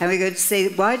 And we're going to say,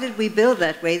 why did we build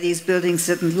that way? These buildings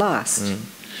didn't last.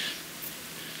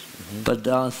 But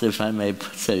also, if I may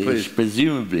say, it's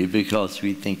presumably because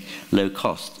we think low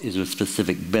cost is a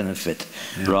specific benefit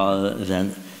rather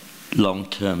than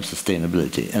long-term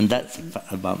sustainability, and that's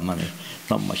about money,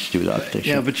 not much to do with architecture.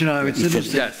 Yeah, but you know, it's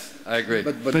interesting. Yes, I agree.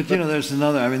 But you know, there's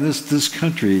another. I mean, this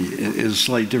country is a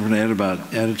slightly different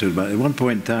attitude about it. At one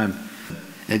point in time,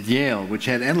 at Yale, which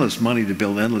had endless money to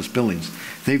build endless buildings,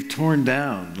 they've torn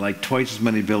down like twice as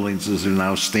many buildings as are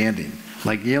now standing.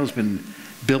 Like Yale's been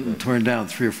built and torn down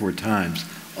 3 or 4 times,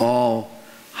 all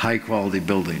high-quality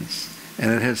buildings.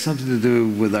 And it has something to do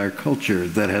with our culture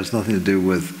that has nothing to do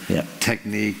with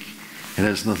technique. It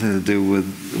has nothing to do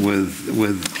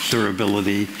with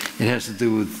durability. It has to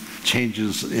do with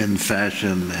changes in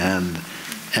fashion and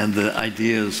the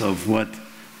ideas of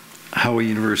how a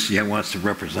university wants to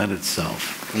represent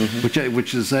itself,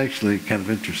 which is actually kind of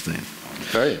interesting.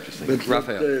 Very interesting.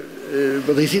 Rafael.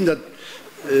 But I think that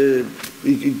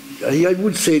I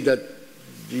would say that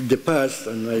in the past,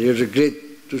 and I regret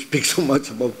to speak so much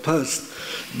about past,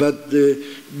 but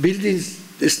buildings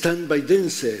stand by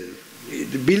themselves.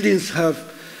 The buildings have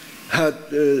had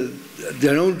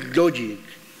their own logic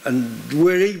and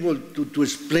were able to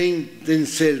explain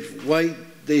themselves why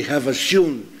they have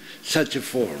assumed such a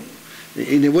form.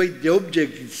 In a way, the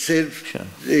object itself...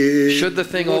 should the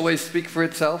thing always speak for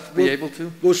itself, be able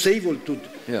to? Was able to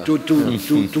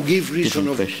give reason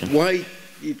of why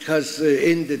it has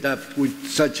ended up with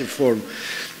such a form.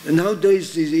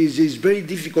 Nowadays, it's very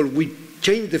difficult. We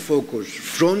change the focus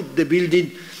from the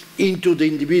building into the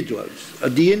individuals.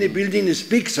 At the end, a building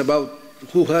speaks about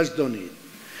who has done it.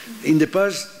 In the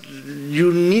past,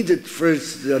 you needed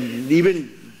first, even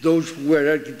those who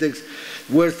were architects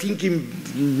were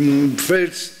thinking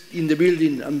first in the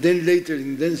building and then later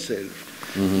in themselves.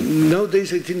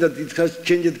 Nowadays, I think that it has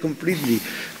changed completely.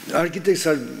 Architects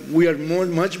we are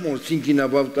much more thinking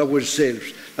about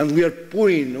ourselves, and we are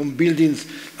pouring on buildings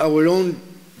our own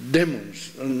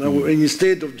demons, and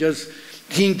instead of just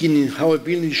thinking in how a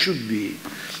building should be.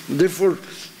 Therefore,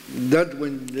 that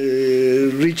when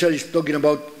Richard is talking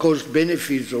about cost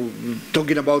benefits or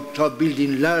talking about how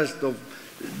building lasts,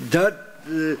 that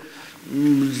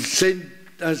sent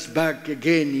us back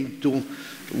again into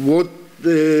what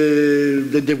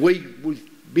the way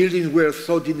buildings were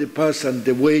thought in the past and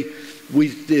the way we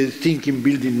think in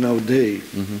building nowadays.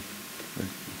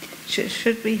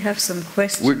 Should we have some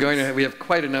questions? We have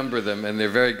quite a number of them, and they're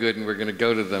very good, and we're going to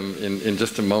go to them in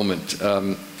just a moment.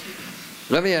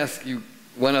 Let me ask you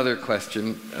one other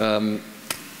question.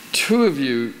 2 of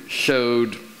you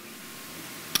showed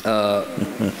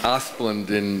Asplund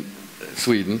in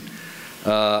Sweden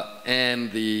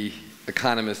and the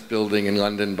Economist building in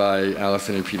London by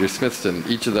Alison and Peter Smithson.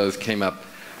 Each of those came up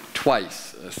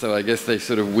twice. So I guess they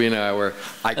sort of win our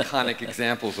Iconic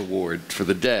Examples Award for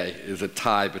the day, is a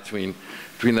tie between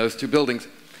those two buildings.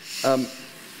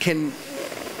 Can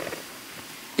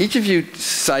each of you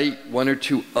cite one or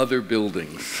two other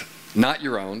buildings, not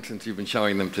your own, since you've been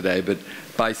showing them today, but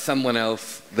by someone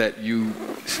else that you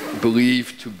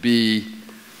believe to be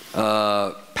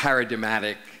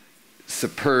paradigmatic,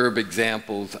 superb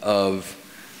examples of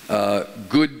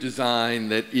good design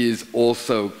that is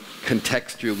also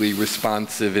contextually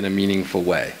responsive in a meaningful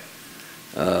way?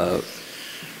 That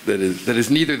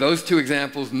is neither those two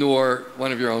examples nor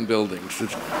one of your own buildings.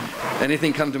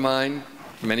 Anything come to mind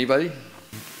from anybody?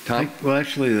 Tom? Well,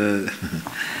 actually,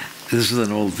 this is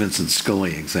an old Vincent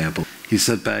Scully example. He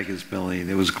set back his building.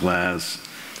 It was glass.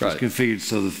 It was configured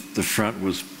so the front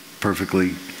was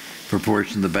perfectly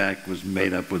proportioned. The back was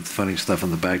made up with funny stuff on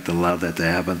the back that allowed that to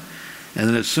happen. And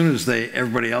then as soon as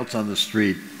everybody else on the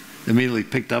street immediately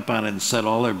picked up on it and set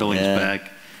all their buildings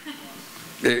back,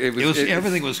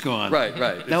 everything was gone. Right.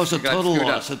 That was a total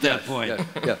loss at that point.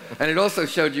 Yeah. And it also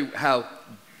showed you how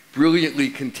brilliantly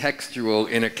contextual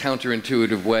in a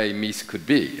counterintuitive way Mies could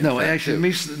be. No, actually,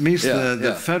 Mies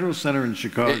the Federal Center in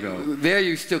Chicago. There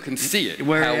you still can see it.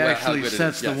 Where he actually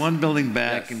sets the one building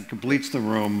back and completes the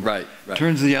room. Right.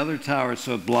 Turns the other tower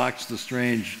so it blocks the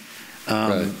strange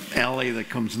alley that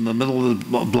comes in the middle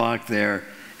of the block there,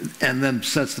 and then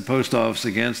sets the post office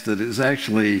against it, is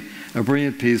actually a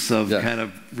brilliant piece of kind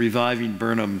of reviving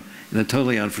Burnham in a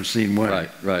totally unforeseen way.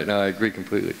 Right. No, I agree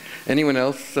completely. Anyone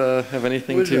else have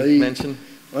anything to mention?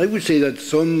 I would say that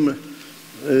some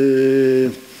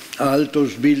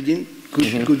Altos building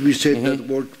could be said that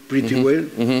worked pretty well.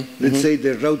 Let's say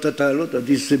the Rautatalo, that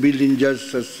is a building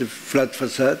just as a flat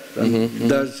facade, and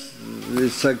does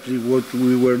exactly what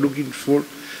we were looking for.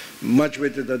 Much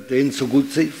better than the Enzo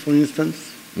Guzzi, for instance,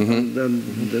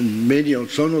 than many or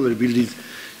some other buildings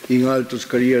in Alto's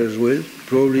career as well.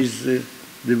 Probably is the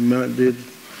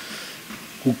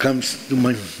who comes to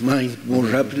my mind more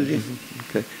rapidly.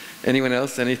 Okay. Anyone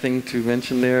else? Anything to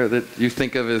mention there that you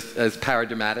think of as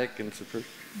paradigmatic and superb?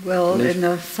 Well, in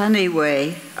a funny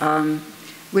way,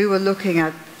 we were looking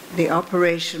at the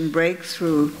Operation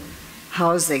Breakthrough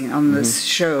housing on this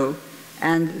show,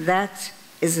 and that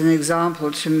is an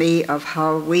example to me of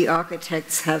how we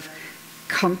architects have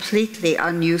completely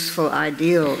unuseful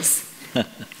ideals.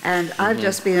 And I've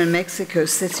just been in Mexico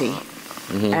City,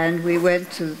 and we went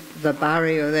to the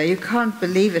barrio there. You can't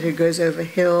believe it. It goes over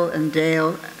hill and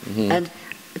dale. And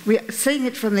seeing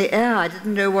it from the air, I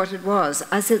didn't know what it was.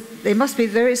 I said, they must be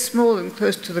very small and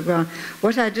close to the ground.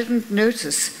 What I didn't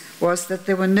notice was that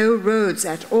there were no roads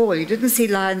at all. You didn't see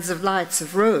lines of lights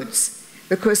of roads,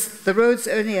 because the road's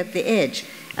only at the edge.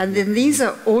 And then these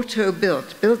are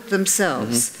auto-built, built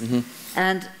themselves.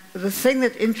 And the thing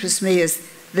that interests me is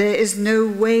there is no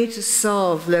way to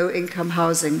solve low-income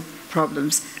housing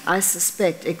problems, I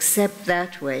suspect, except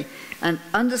that way. And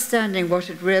understanding what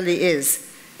it really is.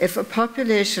 If a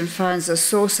population finds a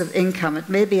source of income, it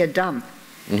may be a dump,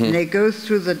 and they go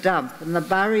through the dump, and the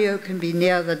barrio can be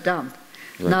near the dump.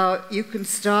 Now, you can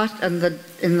start in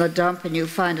the dump and you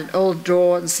find an old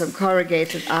door and some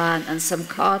corrugated iron and some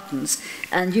cartons,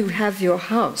 and you have your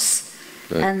house.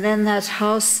 And then that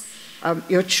house,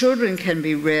 your children can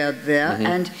be reared there,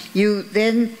 and you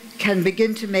then can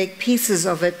begin to make pieces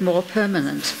of it more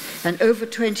permanent. And over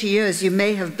 20 years, you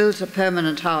may have built a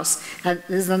permanent house, and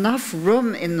there's enough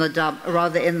room in the dump,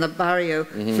 rather in the barrio,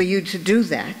 for you to do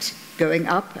that, going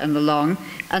up and along,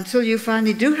 until you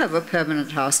finally do have a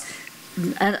permanent house.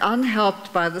 And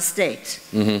unhelped by the state.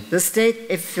 The state,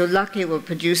 if you're lucky, will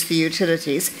produce the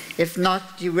utilities. If not,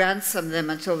 you ransom them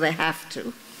until they have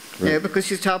to. You know, because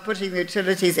you start putting the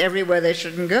utilities everywhere they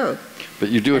shouldn't go. But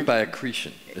you do it by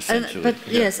accretion, essentially.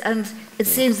 Yes, and it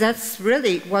seems that's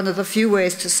really one of the few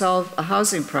ways to solve a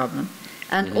housing problem.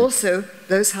 And also,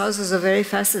 those houses are very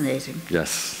fascinating.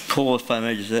 Yes. Paul, if I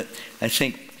may just say, I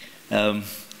think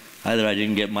either I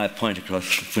didn't get my point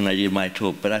across when I did my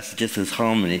talk, but I suggest this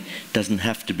harmony doesn't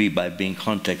have to be by being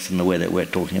context in the way that we're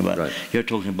talking about. You're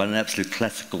talking about an absolute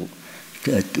classical,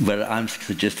 where I'm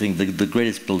suggesting the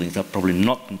greatest buildings are probably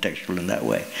not contextual in that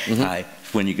way.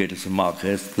 When you go to San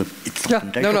Marcos, it's not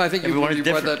contextual. No, I think you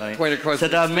brought that point across. So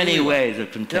there are many ways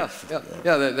of context.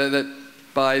 That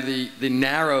by the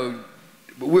narrow,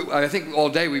 I think all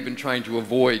day we've been trying to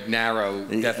avoid narrow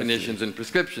definitions and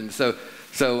prescriptions. So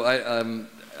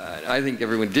I think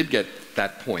everyone did get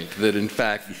that point, that in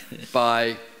fact,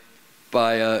 by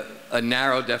a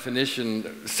narrow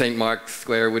definition, St. Mark's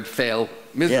Square would fail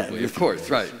miserably, of course,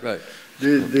 right.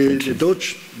 The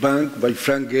Deutsche Bank by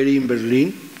Frank Gehry in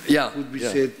Berlin would be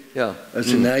said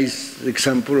as a nice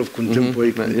example of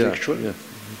contemporary architecture.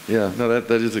 Yeah, no,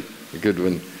 that is a good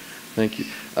one. Thank you.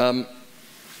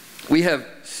 We have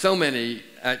so many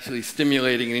actually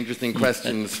stimulating and interesting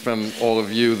questions from all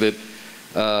of you that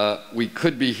we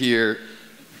could be here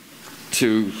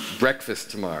to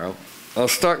breakfast tomorrow. I'll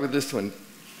start with this one.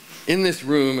 In this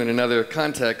room, in another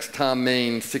context, Tom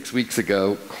Main 6 weeks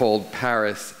ago called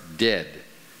Paris dead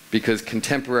because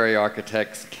contemporary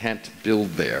architects can't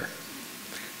build there.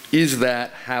 Is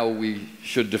that how we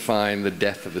should define the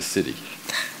death of a city?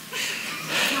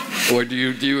 Or do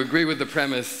you agree with the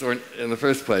premise or in the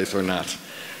first place or not?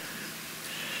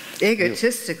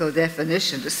 Egotistical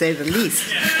definition, to say the least.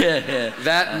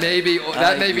 That may be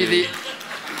the.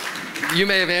 You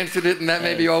may have answered it, and that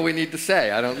may be all we need to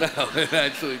say. I don't know.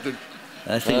 Actually,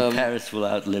 I think Paris will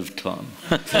outlive Tom.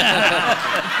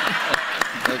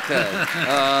 Okay.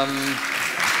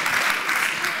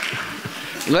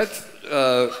 Let's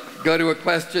go to a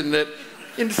question that,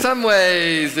 in some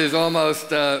ways, is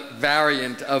almost a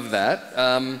variant of that,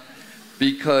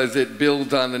 because it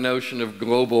builds on the notion of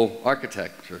global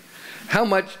architecture. How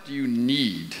much do you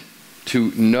need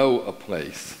to know a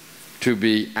place to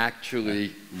be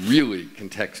actually really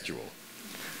contextual?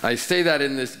 I say that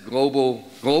in this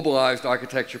globalized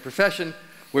architecture profession,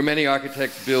 where many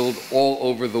architects build all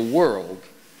over the world,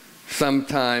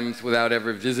 sometimes without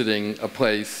ever visiting a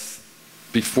place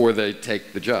before they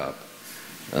take the job.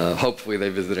 Hopefully they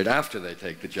visit it after they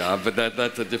take the job, but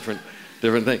that's a different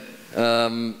thing.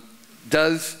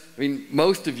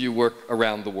 Most of you work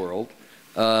around the world.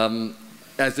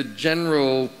 As a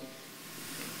general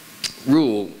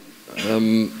rule,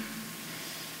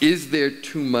 is there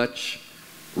too much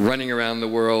running around the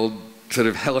world, sort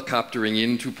of helicoptering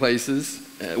into places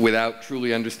without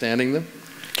truly understanding them?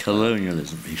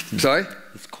 Colonialism. Sorry?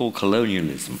 It's called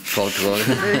colonialism. Called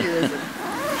colonialism?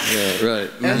 Yeah, right.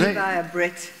 Only by a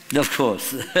Brit. Of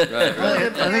course. Right. I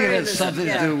think it has something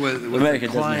to do with America the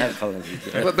doesn't client. have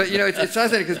colonies. But you know, it's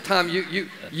fascinating because, Tom,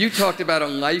 you talked about a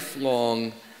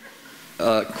lifelong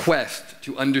quest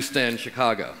to understand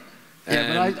Chicago.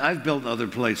 Yeah, but I've built other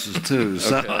places too.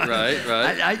 So Okay,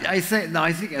 right. I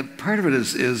think part of it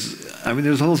is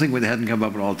there's a whole thing that hadn't come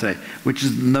up at all today, which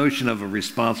is the notion of a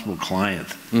responsible client.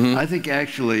 Mm-hmm. I think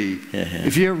actually,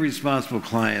 if you have a responsible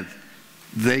client,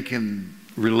 they can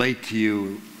relate to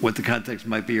you what the context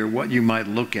might be or what you might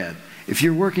look at. If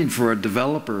you're working for a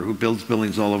developer who builds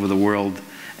buildings all over the world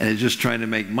and is just trying to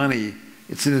make money,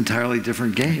 it's an entirely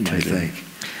different game, I think.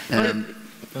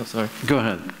 Oh, sorry. Go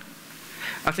ahead.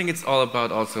 I think it's all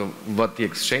about also what the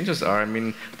exchanges are. I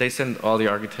mean, they send all the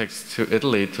architects to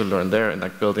Italy to learn there and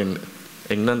like build in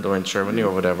England or in Germany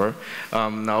or whatever.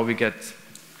 Now we get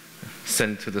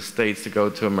sent to the States to go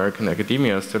to American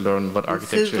academias to learn what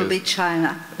architecture is. Soon will be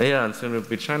China. Yeah, and soon will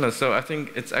be China. So I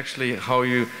think it's actually how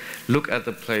you look at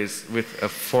the place with a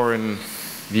foreign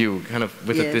view, kind of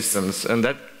with a distance, and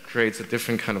that creates a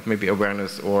different kind of maybe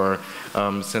awareness or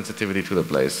sensitivity to the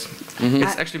place. Mm-hmm.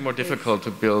 It's actually more difficult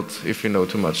to build if you know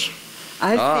too much.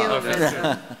 I feel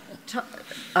that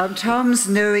Tom's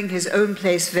knowing his own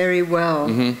place very well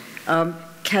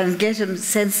can get him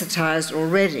sensitized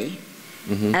already.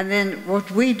 Mm-hmm. And then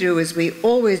what we do is we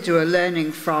always do a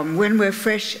learning from when we're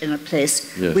fresh in a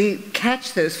place. Yes. We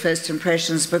catch those first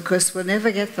impressions because we'll never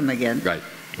get them again. Right.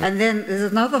 And then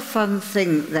there's another fun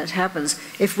thing that happens.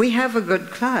 If we have a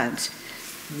good client,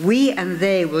 we and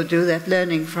they will do that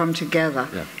learning from together.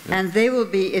 Yeah, yeah. And they will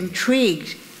be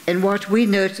intrigued in what we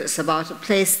notice about a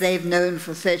place they've known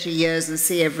for 30 years and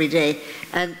see every day.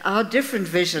 And our different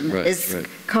vision is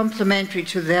complementary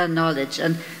to their knowledge.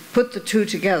 And put the two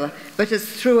together. But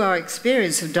it's through our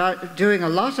experience of doing a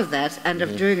lot of that and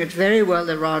of doing it very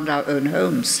well around our own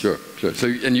homes. Sure. So,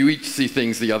 and you each see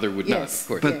things the other would not, of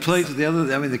course. But places,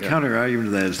 the counter argument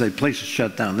to that is that places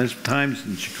shut down. There's times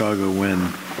in Chicago when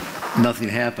nothing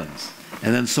happens.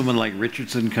 And then someone like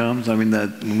Richardson comes. When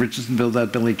Richardson built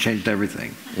that building, changed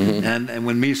everything. Mm-hmm. And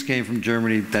when Mies came from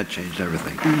Germany, that changed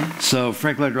everything. Mm-hmm. So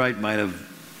Frank Lloyd Wright might have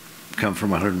come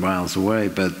from 100 miles away,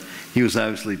 but he was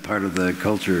obviously part of the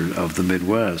culture of the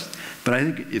Midwest. But I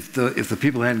think if the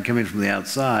people hadn't come in from the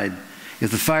outside,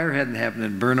 if the fire hadn't happened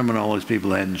and Burnham and all those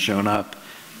people hadn't shown up,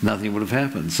 nothing would have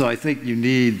happened. So I think you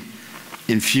need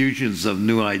infusions of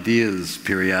new ideas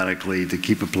periodically to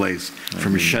keep a place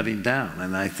from shutting down.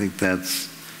 And I think that's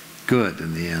good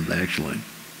in the end, actually.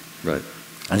 Right.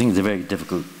 I think it's a very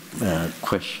difficult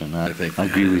question. I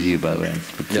agree with you about that.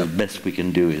 But the best we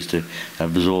can do is to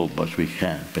absorb what we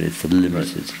can, but it's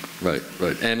limited. Right.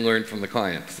 And learn from the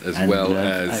clients as well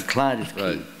as... client is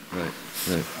key. Right.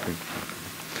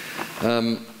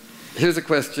 Here's a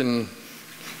question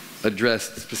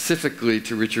addressed specifically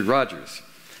to Richard Rogers.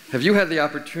 Have you had the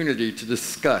opportunity to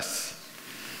discuss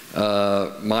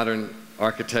modern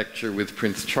architecture with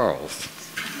Prince Charles?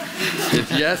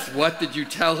 If yes, what did you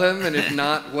tell him? And if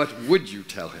not, what would you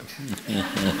tell him?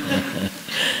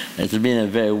 It's been a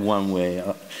very one-way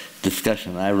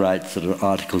discussion. I write sort of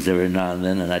articles every now and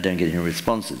then, and I don't get any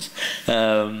responses.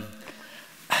 You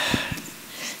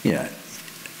know,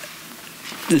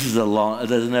 this is a long,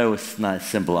 there's no nice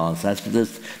simple answer.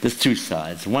 There's two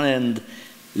sides. One end,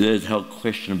 there's the whole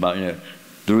question about, you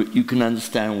know, you can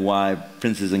understand why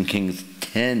princes and kings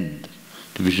tend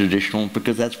to be traditional,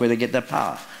 because that's where they get their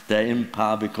power. They're in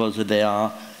power because they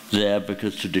are there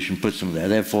because tradition puts them there.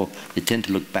 Therefore, they tend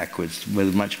to look backwards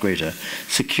with much greater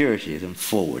security than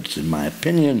forwards, in my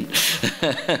opinion.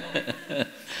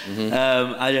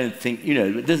 I don't think, you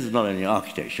know, this is not only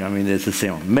architecture. I mean, there's the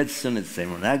same on medicine, it's the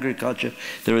same on agriculture.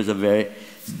 There is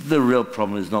the real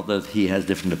problem is not that he has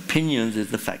different opinions,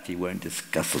 it's the fact he won't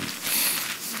discuss them.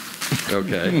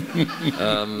 Okay.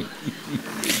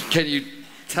 Can you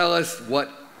tell us what,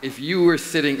 if he were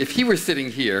sitting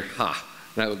here,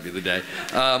 that would be the day.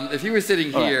 If he were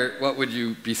sitting here, what would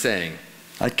you be saying?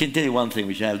 I can tell you one thing,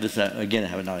 which I have this, again, I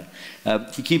haven't known.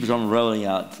 He keeps on rolling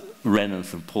out Wren and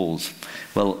St. Paul's.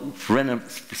 Well,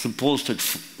 St. Paul's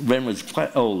Wren was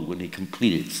quite old when he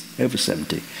completed it, over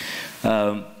 70.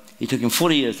 It took him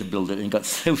 40 years to build it, and he got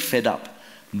so fed up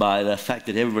by the fact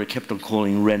that everybody kept on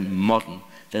calling Wren modern,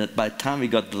 that by the time we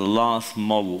got to the last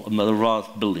model, the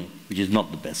last building, which is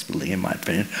not the best building in my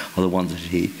opinion, or the ones that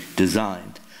he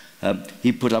designed,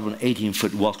 he put up an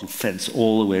 18-foot wattle fence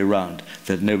all the way around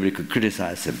so that nobody could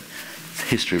criticize him.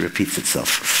 History repeats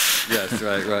itself. Yes,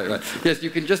 right. Yes,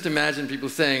 you can just imagine people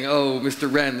saying, "Oh, Mr.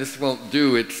 Wren, this won't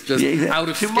do. It's just out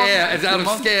of scale. It's out of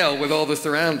scale with all the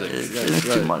surroundings." It's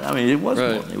too modern. I mean, it was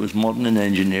modern. It was modern in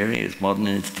engineering. It was modern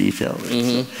in its detail.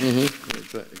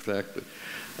 Exactly.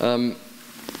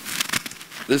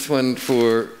 This one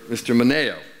for Mr.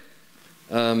 Moneo,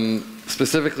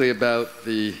 specifically about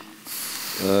the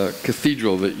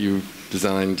cathedral that you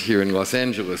designed here in Los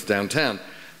Angeles, downtown.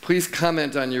 Please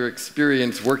comment on your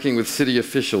experience working with city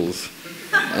officials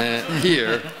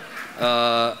here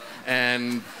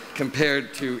and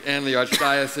the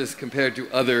Archdiocese compared to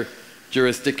other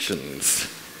jurisdictions.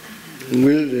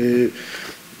 Well,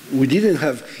 we didn't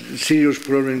have serious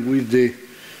problem with the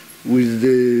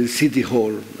city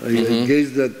hall. I guess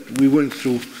that we went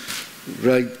through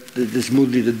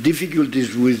smoothly. The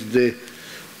difficulties with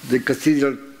the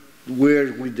cathedral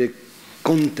were with the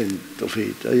content of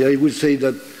it. I would say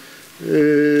that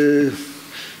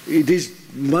it is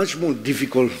much more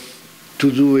difficult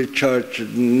to do a church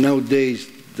nowadays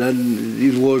than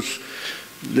it was,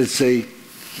 let's say,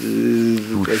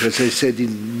 as I said,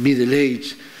 in Middle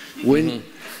Age, when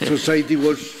society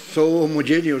was so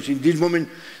homogeneous. In this moment,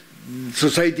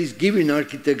 society is giving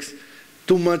architects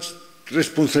too much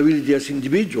responsibility as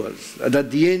individuals, and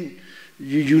at the end,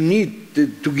 you need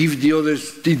to give the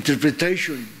others the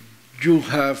interpretation you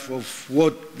have of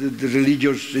what the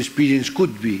religious experience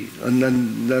could be, and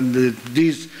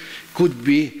this could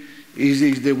be is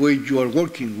the way you are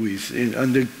working with. And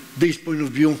under this point of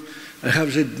view, I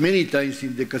have said many times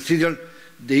in the cathedral,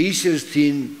 the easiest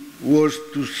thing was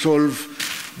to solve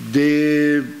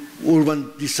the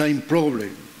urban design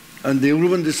problem. And the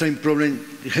urban design problem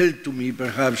helped to me,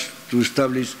 perhaps, to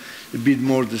establish a bit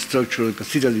more the structure of the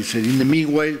cathedral itself. In the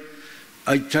meanwhile,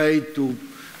 I tried to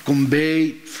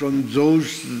convey from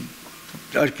those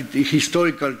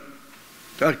historical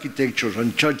architectures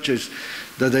and churches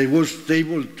that I was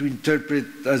able to interpret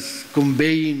as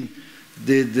conveying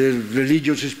the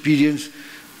religious experience,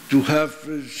 to have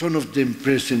some of them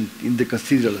present in the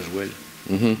cathedral as well.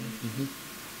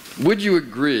 Would you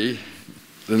agree,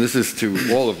 and this is to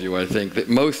all of you, I think, that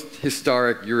most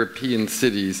historic European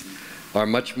cities are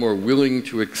much more willing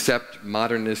to accept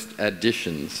modernist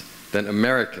additions than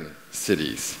American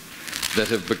cities that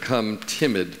have become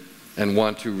timid and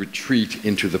want to retreat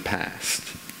into the past?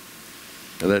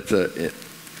 Now, that's a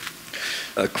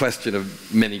question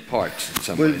of many parts in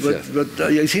some ways. But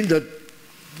I think that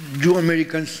you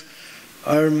Americans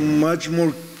are much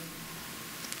more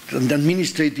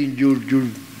administrating your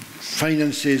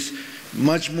finances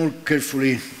much more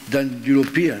carefully than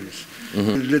Europeans.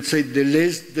 Let's say the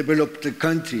less developed the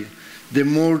country, the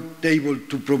more able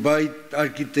to provide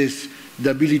architects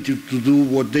the ability to do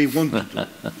what they want to do.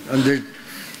 And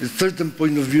a certain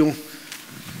point of view,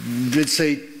 let's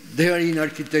say, daring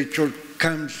architecture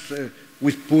comes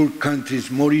with poor countries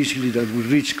more easily than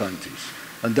with rich countries.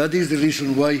 And that is the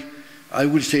reason why I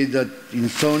would say that in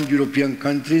some European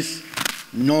countries,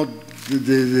 not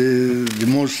the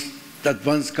most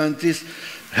advanced countries,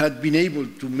 had been able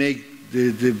to make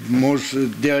the most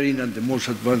daring and the most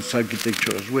advanced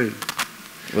architecture as well.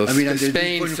 Well, I mean,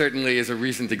 Spain certainly is a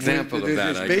recent example of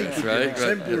that, I guess, right?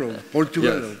 Example of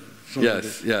Portugal.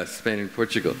 Yes, yes, Spain and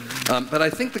Portugal. But I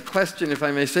think the question, if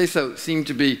I may say so, seemed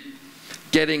to be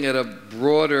getting at a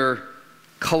broader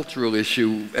cultural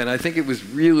issue, and I think it was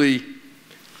really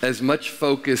as much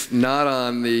focused not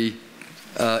on the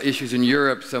issues in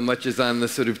Europe so much as on the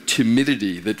sort of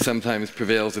timidity that sometimes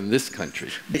prevails in this country.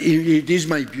 It is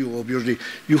my view, obviously.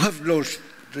 You have lost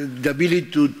the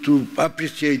ability to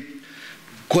appreciate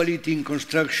quality in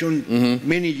construction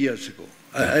many years ago.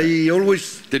 I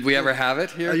always... Did we ever have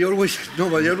it here? I always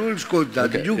quote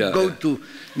that. Okay, You go to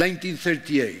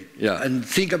 1938 and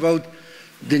think about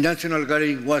the National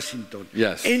Gallery in Washington.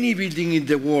 Yes. Any building in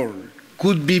the world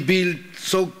could be built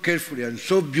so carefully and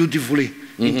so beautifully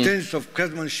in terms of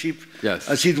craftsmanship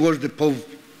as it was the Pope,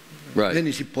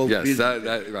 Denise Pope building.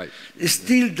 Right.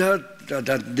 Still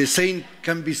that the same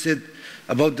can be said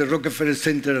about the Rockefeller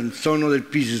Center and some other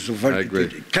pieces of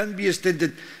architecture. It can be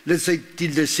extended, let's say,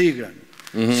 till the Seagram.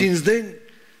 Since then,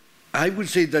 I would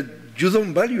say that you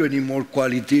don't value any more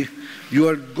quality. You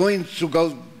are going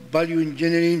throughout value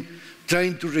engineering,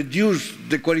 trying to reduce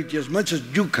the quality as much as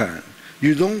you can.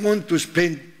 You don't want to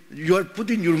spend, you are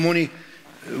putting your money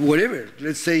wherever,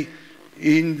 let's say,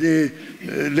 in the,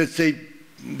 let's say,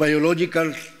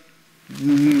 biological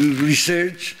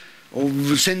research,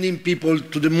 of sending people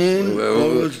to the moon.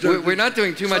 We're not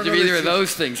doing too much of either of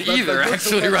those things either,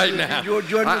 actually, right now.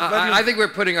 I think we're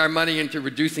putting our money into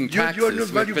reducing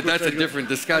taxes, but that's a different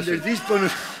discussion. At this point,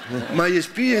 my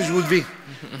experience would be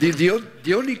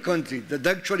the only country that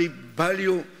actually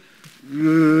value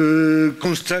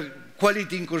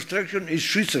quality in construction is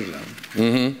Switzerland.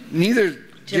 Neither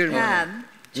Japan.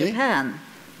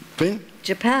 Germany.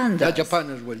 Japan does.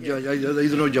 Japan as well. I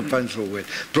don't know Japan so well.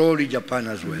 Probably Japan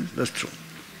as well. That's true.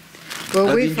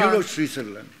 Well, we found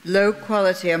Switzerland. Low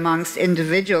quality amongst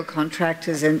individual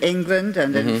contractors in England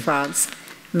and in France,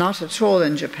 not at all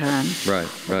in Japan.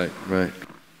 Right.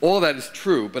 All that is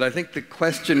true, but I think the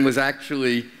question was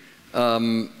actually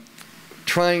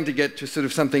trying to get to sort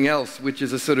of something else, which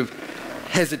is a sort of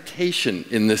hesitation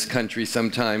in this country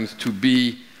sometimes to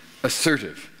be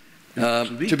assertive.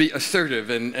 To be assertive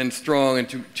and strong and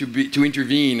to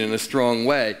intervene in a strong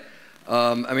way.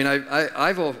 I mean,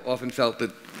 I've often felt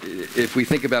that if we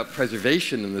think about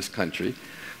preservation in this country,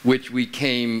 which we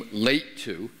came late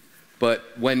to, but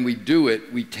when we do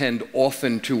it, we tend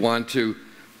often to want to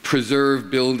preserve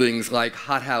buildings like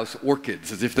hothouse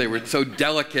orchids, as if they were so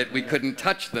delicate we couldn't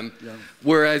touch them.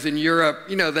 Whereas in Europe,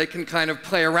 you know, they can kind of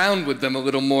play around with them a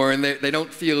little more, and they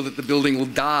don't feel that the building will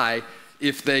die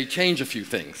if they change a few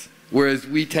things. Whereas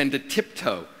we tend to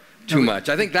tiptoe too much.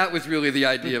 I think that was really the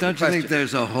idea of the question. Don't you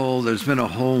think there's been a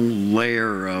whole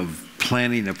layer of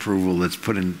planning approval that's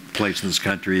put in place in this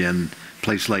country, and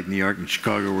places like New York and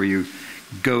Chicago, where you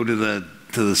go to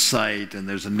the site and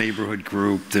there's a neighborhood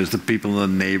group, there's the people, the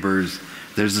neighbors,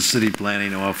 there's the city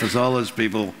planning office. All those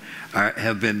people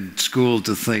have been schooled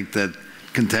to think that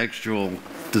contextual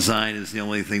design is the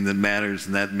only thing that matters,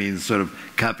 and that means sort of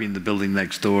copying the building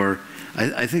next door.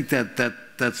 I think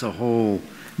that's a whole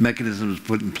mechanism that's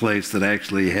put in place that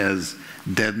actually has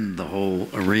deadened the whole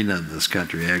arena in this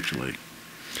country, actually.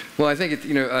 Well, I think it's,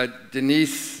 you know,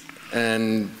 Denise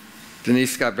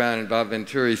Scott Brown and Bob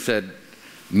Venturi said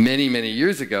many, many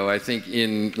years ago, I think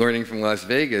in Learning from Las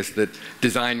Vegas, that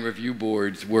design review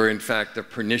boards were in fact a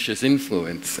pernicious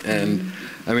influence. And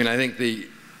I mean, I think the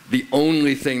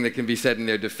only thing that can be said in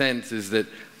their defense is that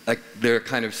they're a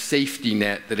kind of safety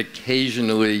net that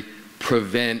occasionally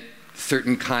prevent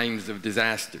certain kinds of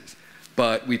disasters.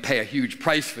 But we pay a huge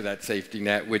price for that safety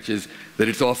net, which is that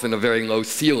it's often a very low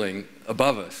ceiling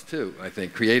above us, too, I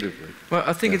think, creatively. Well,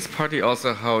 I think it's partly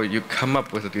also how you come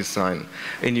up with a design.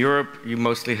 In Europe, you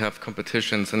mostly have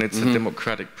competitions, and it's a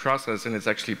democratic process, and it's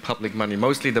actually public money.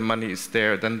 Mostly the money is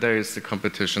there, then there is the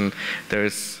competition, there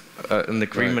is an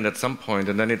agreement at some point,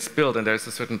 and then it's built, and there's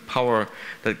a certain power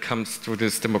that comes through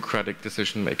this democratic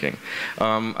decision-making.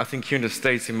 I think here in the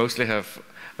States, you mostly have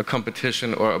a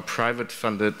competition or a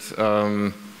private-funded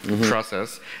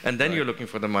process, and then you're looking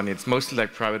for the money. It's mostly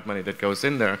like private money that goes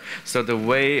in there. So the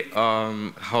way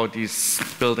how these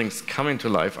buildings come into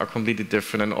life are completely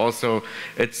different, and also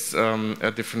it's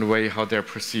a different way how they're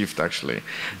perceived, actually.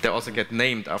 They also get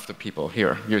named after people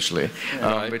here, usually,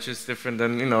 which is different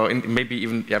than, you know, maybe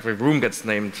even every room gets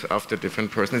named after a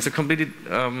different person. It's a completely...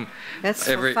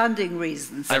 That's for funding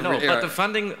reasons. I know, but the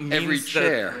funding means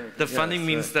that... The funding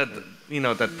means that, you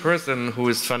know, that person who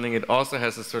is funding it also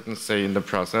has a certain say in the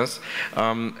process,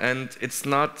 and it's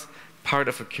not part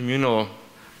of a communal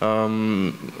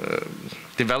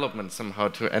development somehow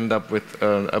to end up with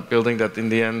a building that in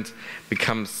the end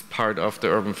becomes part of the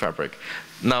urban fabric.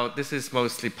 Now, this is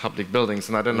mostly public buildings,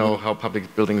 and I don't know how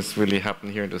public buildings really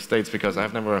happen here in the States, because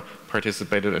I've never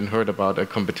participated and heard about a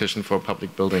competition for a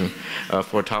public building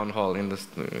for a town hall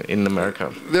in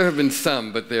America. There have been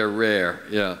some, but they're rare.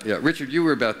 Yeah, yeah. Richard, you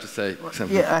were about to say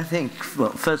something. Yeah, I think,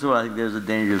 well, first of all, I think there's a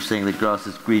danger of saying the grass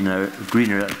is greener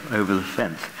over the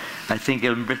fence. I think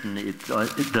in Britain,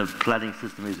 the planning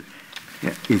system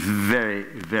is very,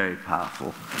 very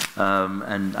powerful.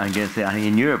 And I'm going to say, I think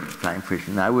in Europe, it's planning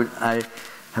efficient.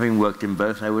 Having worked in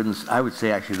both, I would say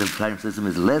actually the planning system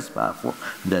is less powerful.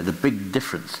 The big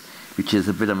difference, which is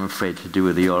a bit, I'm afraid, to do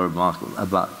with your remark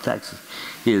about taxes,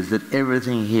 is that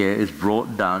everything here is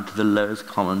brought down to the lowest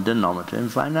common denominator in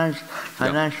financial.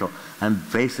 Yep.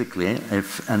 And basically,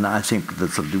 and I think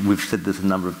that we've said this a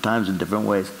number of times in different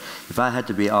ways, if I had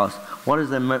to be asked, what are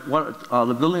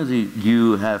the buildings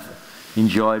you have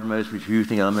enjoyed most, which you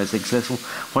think are the most successful,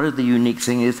 what is the unique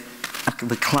thing is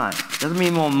the client. It doesn't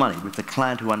mean more money, but the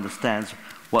client who understands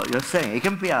what you're saying. It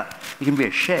can be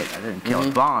a shed, I don't care,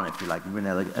 a barn if you like,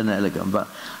 an elegant. But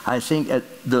I think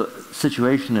the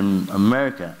situation in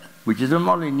America, which is a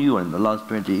moderately new one in the last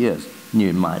 20 years, new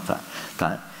in my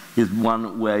time, is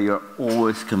one where you're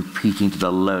always competing to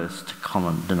the lowest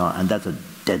common denominator, and that's a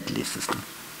deadly system.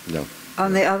 No.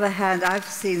 On the other hand, I've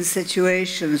seen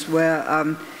situations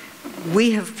where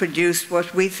we have produced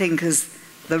what we think is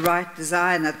the right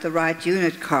design at the right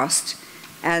unit cost,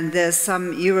 and there's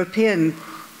some European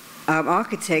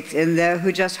architect in there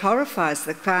who just horrifies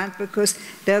the client because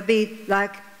there'll be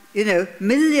like, you know,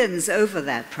 millions over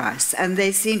that price, and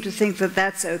they seem to think that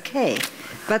that's okay.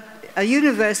 But a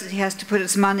university has to put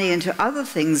its money into other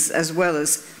things as well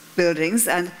as buildings,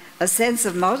 and a sense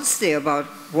of modesty about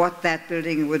what that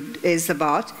building is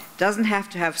about. Doesn't have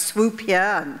to have swoop here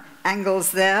and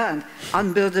angles there and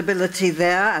unbuildability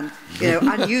there and, you know,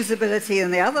 unusability in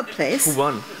the other place. Who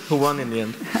won? Who won in the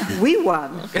end? We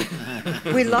won.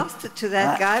 We lost it to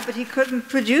that guy, but he couldn't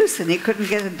produce and he couldn't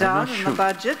get it done in the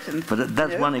budget. And, but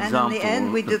that's one example. And in the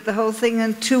end, we did the whole thing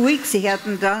in 2 weeks. He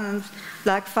hadn't done in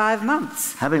like 5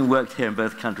 months. Having worked here in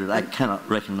both countries, I cannot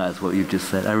recognize what you've just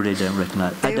said. I really don't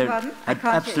recognize. I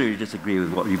absolutely disagree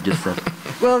with what you've just said.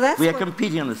 Well, that's we are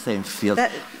competing on the same field.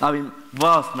 I mean,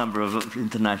 vast number of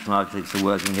international architects are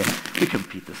working here. We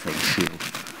compete the same field.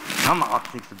 Some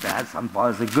architects are bad, some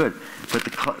buyers are good.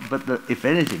 But if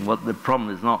anything, what the problem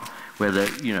is not whether,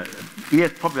 you know,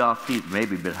 yes, probably our fees may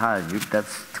be a bit higher than you.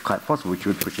 That's quite possible, which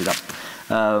would push it up.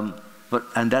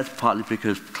 And that's partly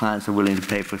because clients are willing to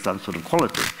pay for some sort of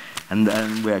quality, and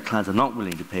where clients are not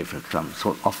willing to pay for some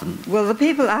sort often. Well, the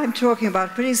people I'm talking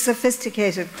about, pretty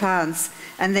sophisticated clients,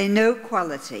 and they know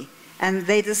quality, and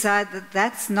they decide that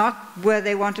that's not where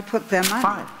they want to put their money.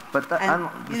 Fine, but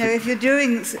you know,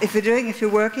 if you're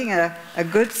working at a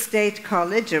good state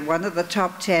college or one of the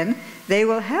top 10, they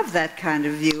will have that kind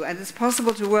of view, and it's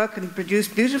possible to work and produce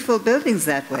beautiful buildings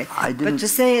that way. But to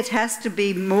say it has to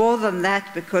be more than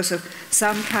that because of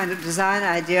some kind of design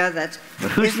idea that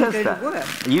isn't going to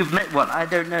work. You've met what? I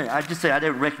don't know. I just say I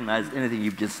don't recognize anything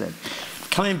you've just said.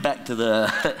 Coming back to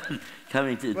the... Well,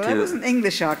 I was an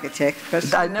English architect.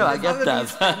 But I know, I get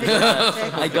that.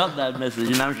 I got that message,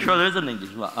 and I'm sure there is an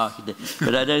English architect,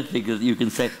 but I don't think that you can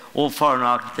say all foreign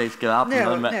architects go up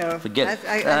and forget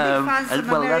it.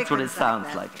 Well, that's what it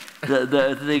sounds like.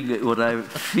 The thing, what I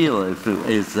feel is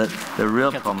that the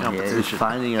real problem here is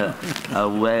finding a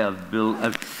way of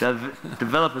building.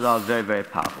 Developers are very, very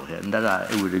powerful here, and that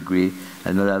I would agree,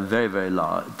 and that are very, very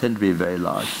large, tend to be very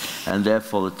large, and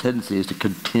therefore the tendency is to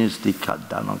continuously cut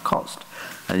down on cost.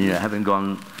 And, you know, having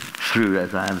gone through,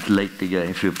 as I am lately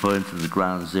going through, for instance,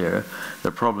 ground zero,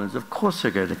 the problem is, of course,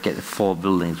 you're going to get 4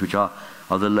 buildings which are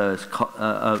the lowest,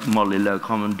 moderately low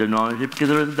common denominator, because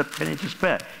there isn't a penny to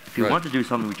spare. If you want to do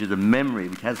something which is a memory,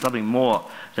 which has something more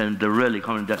than the really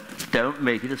common denominator, don't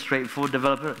make it a straightforward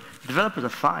developer. Developers are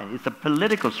fine. It's the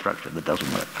political structure that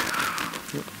doesn't work.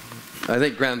 I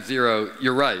think ground zero,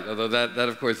 you're right, although that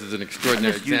of course is an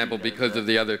extraordinary example because of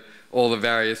all the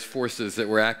various forces that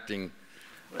were acting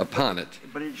upon it.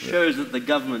 But it shows that the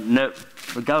government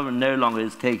no longer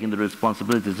is taking the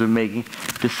responsibilities of making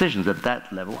decisions at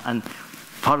that level, and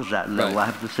part of that level, I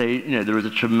have to say, you know, there is a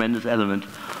tremendous element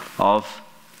of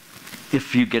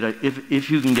if you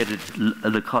can get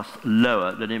the cost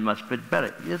lower, then it must be better.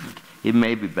 It isn't. It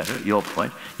may be better, your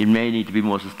point. It may need to be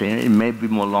more sustainable. It may be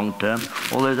more long-term.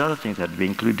 All those other things have to be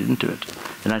included into it.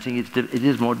 And I think it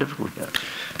is more difficult here.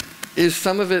 Is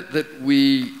some of it that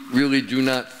we really do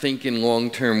not think in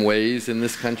long-term ways in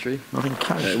this country? Not in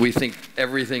country. We think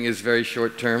everything is very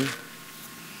short-term?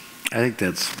 I think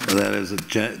that is a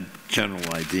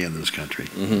general idea in this country,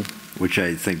 which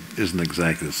I think isn't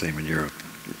exactly the same in Europe.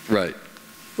 Right.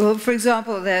 Well, for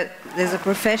example, there's a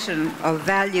profession of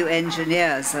value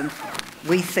engineers, and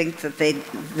we think that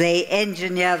they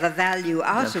engineer the value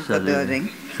out of the building.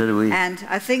 So do we. And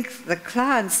I think the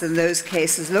clients in those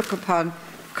cases look upon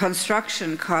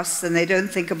construction costs and they don't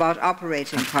think about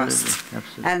operating costs.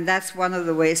 Absolutely. And that's one of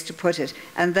the ways to put it.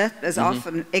 And that is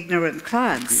often ignorant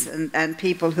clients and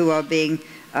people who are being,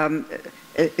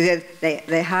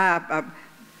 they hire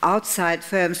outside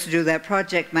firms to do their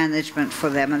project management for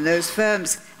them. And those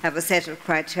firms have a set of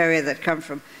criteria that come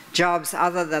from jobs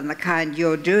other than the kind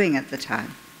you're doing at the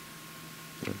time.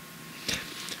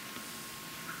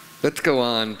 Let's go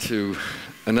on to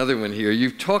another one here.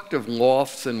 You've talked of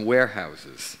lofts and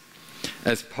warehouses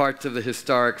as parts of the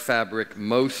historic fabric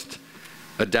most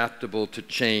adaptable to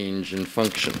change and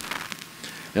function.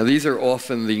 Now, these are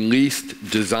often the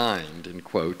least designed, in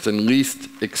quotes, and least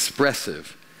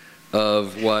expressive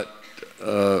of what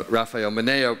Rafael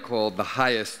Moneo called the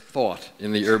highest thought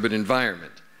in the urban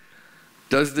environment.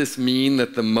 Does this mean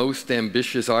that the most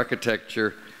ambitious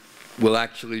architecture will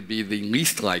actually be the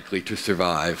least likely to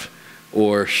survive,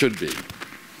 or should be?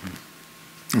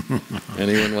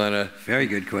 Anyone want to? Very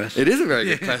good question. It is a very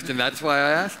good question. That's why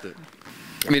I asked it.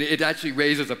 I mean, it actually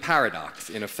raises a paradox,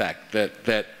 in effect,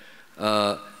 that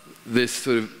this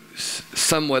sort of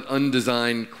somewhat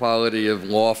undesigned quality of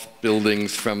loft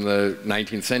buildings from the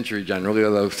 19th century generally,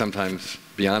 although sometimes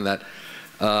beyond that,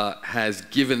 has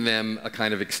given them a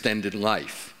kind of extended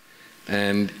life.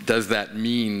 And does that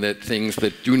mean that things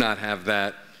that do not have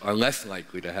that are less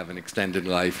likely to have an extended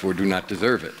life or do not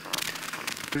deserve it?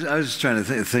 I was just trying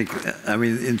to think, I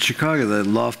mean, in Chicago, the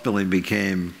loft building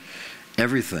became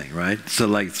everything, right? So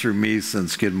like through Mies and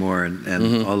Skidmore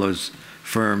and all those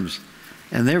firms.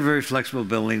 And they're very flexible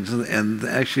buildings. And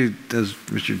actually, as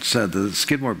Richard said, the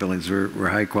Skidmore buildings were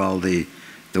high quality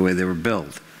the way they were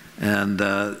built. And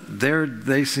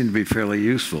they seem to be fairly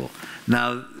useful.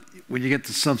 Now, when you get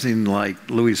to something like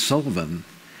Louis Sullivan,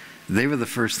 they were the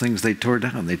first things they tore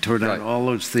down. They tore down all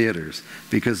those theaters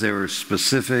because they were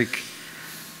specific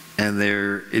and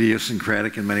they're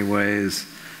idiosyncratic in many ways.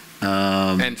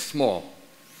 And small.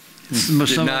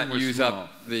 Did not use up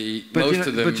the most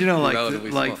of them. But you know, like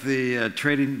the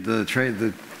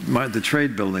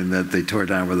trade building that they tore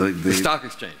down, with the stock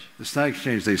exchange. The stock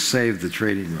exchange, they saved the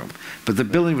trading room, but the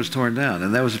building was torn down,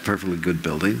 and that was a perfectly good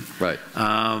building. Right.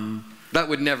 That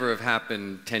would never have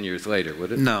happened 10 years later,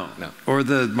 would it? No. No. Or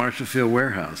the Marshall Field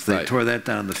warehouse. They tore that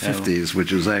down in the 50s,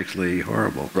 which was actually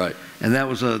horrible. Right. And that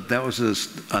was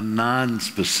a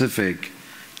non-specific,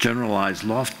 generalized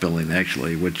loft building,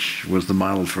 actually, which was the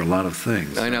model for a lot of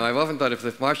things. I know. I've often thought if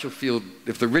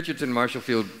the Richardson Marshall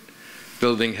Field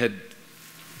building had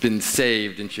been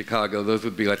saved in Chicago, those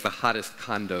would be like the hottest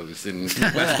condos in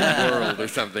the Western world or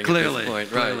something at this point.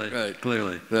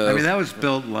 Clearly. I mean, that was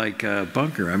built like a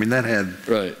bunker. I mean, that had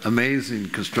amazing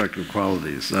constructive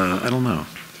qualities. I don't know.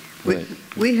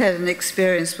 We had an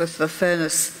experience with the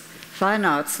Furnace Fine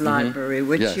Arts Library,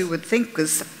 which you would think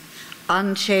was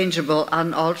unchangeable,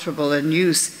 unalterable in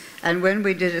use. And when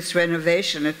we did its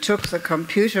renovation, it took the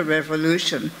computer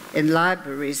revolution in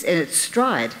libraries in its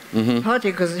stride, partly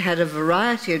because it had a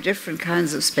variety of different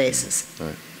kinds of spaces.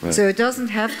 So it doesn't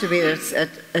have to be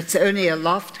that it's only a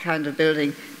loft kind of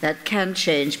building that can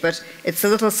change, but it's a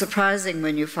little surprising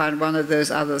when you find one of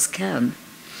those others can.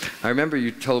 I remember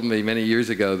you told me many years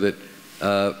ago that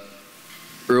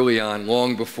early on,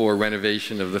 long before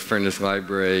renovation of the Furnace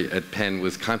Library at Penn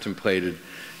was contemplated,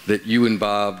 that you and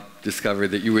Bob discovered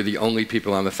that you were the only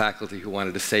people on the faculty who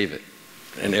wanted to save it,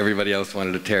 and everybody else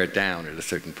wanted to tear it down at a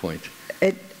certain point.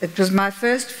 It was my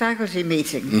first faculty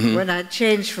meeting when I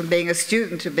changed from being a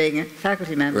student to being a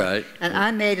faculty member. And I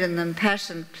made an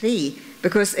impassioned plea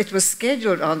because it was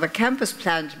scheduled on the campus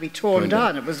plan to be torn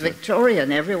down. It was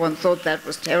Victorian. Everyone thought that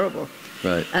was terrible.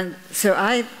 And so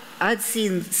I'd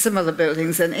seen similar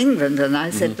buildings in England, and I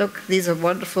said, look, these are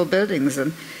wonderful buildings.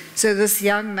 And so this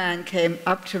young man came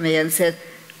up to me and said,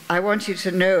 I want you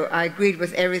to know I agreed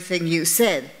with everything you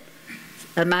said.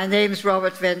 And my name's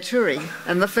Robert Venturi.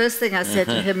 And the first thing I said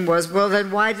to him was, well,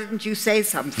 then why didn't you say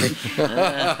something?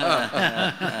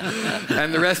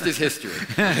 And the rest is history.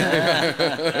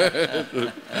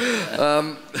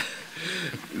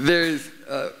 There's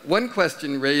one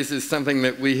question raises something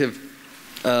that we have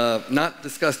not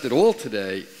discussed at all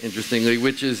today, interestingly,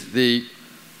 which is the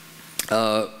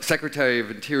Secretary of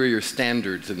Interior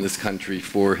standards in this country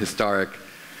for historic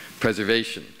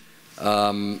preservation.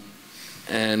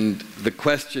 And the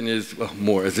question is, well,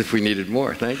 more, as if we needed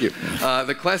more, thank you.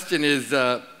 The question is,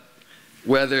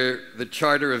 whether the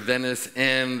Charter of Venice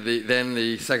and then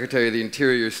the Secretary of the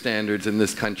Interior standards in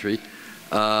this country,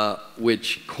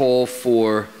 which call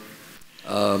for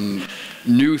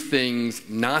new things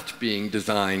not being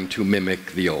designed to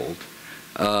mimic the old,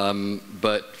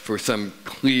 but for some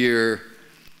clear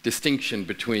distinction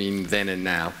between then and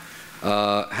now.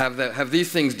 Have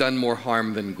these things done more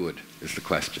harm than good, is the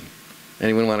question.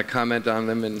 Anyone want to comment on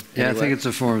them? Yeah, I think it's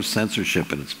a form of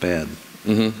censorship and it's bad.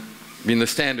 I mean, the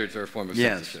standards are a form of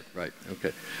censorship, right?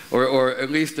 Okay. Or at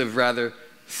least of rather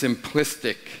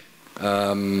simplistic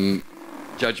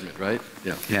judgment, right?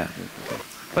 Yeah. Yeah.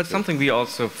 But something we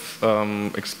also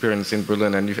experience in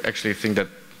Berlin, and you actually think that,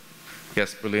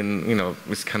 yes, Berlin,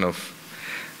 is kind of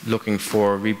looking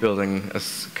for rebuilding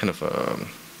as kind of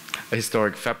a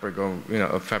historic fabric, or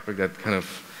a fabric that kind of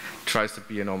tries to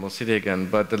be a normal city again.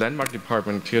 But the landmark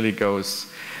department clearly goes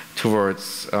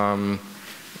towards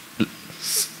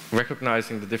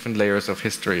recognizing the different layers of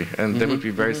history, and they would be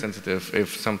very sensitive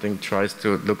if something tries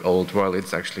to look old while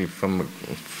it's actually from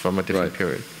a different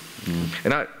period.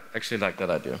 And I actually like that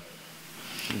idea.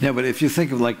 Yeah, but if you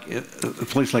think of like a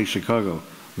place like Chicago,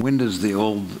 when does the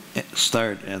old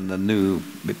start and the new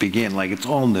begin? Like it's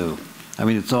all new. I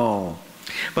mean, it's all.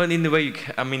 But in the way,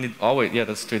 it always,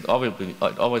 that's true. It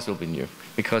always will be new,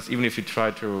 because even if you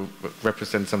try to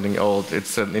represent something old,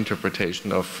 it's an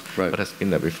interpretation of what has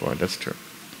been there before. That's true.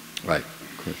 Right.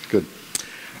 Good.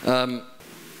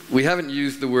 We haven't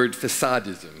used the word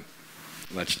facadism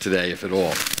much today, if at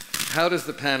all. How does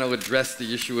the panel address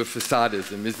the issue of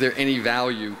facadism? Is there any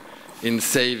value in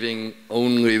saving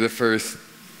only the first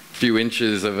few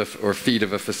inches of or feet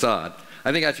of a facade?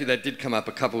 I think actually that did come up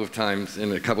a couple of times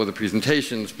in a couple of the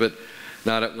presentations, but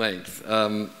not at length.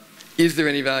 Is there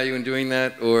any value in doing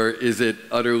that, or is it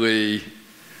utterly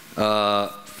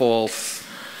false,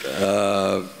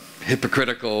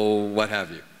 hypocritical, what have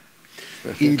you?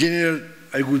 In general,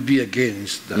 I would be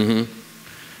against that.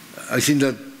 I think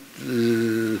that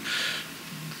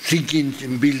thinking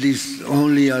and buildings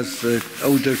only as an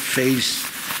outer face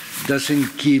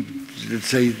doesn't keep, let's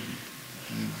say,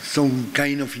 some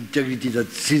kind of integrity that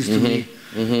seems to be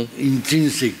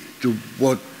intrinsic to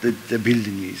what the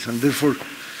building is. And therefore,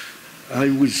 I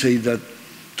would say that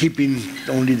keeping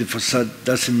only the facade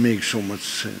doesn't make so much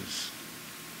sense.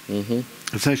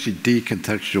 It's actually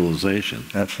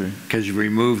decontextualization. Absolutely. Because you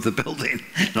remove the building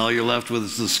and all you're left with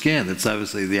is the skin. It's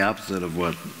obviously the opposite of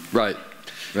what... Right.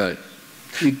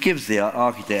 It gives the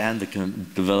architect and the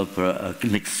developer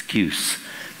an excuse,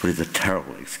 but it's a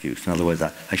terrible excuse. In other words,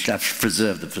 I should have to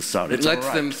preserve the facade. It lets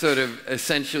them sort of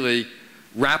essentially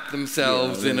wrap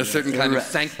themselves in a certain kind of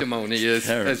sanctimony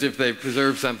as if they've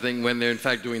preserved something when they're in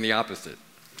fact doing the opposite.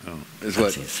 Is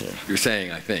what you're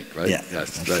saying, I think, right? Yeah.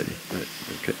 Yes, right.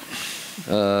 Okay.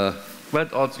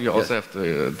 But also you also have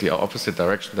the opposite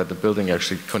direction, that the building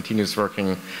actually continues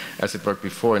working as it worked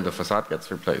before and the facade gets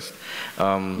replaced.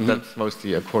 That's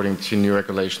mostly according to new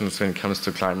regulations when it comes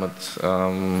to climate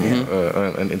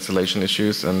and insulation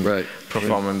issues and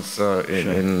performance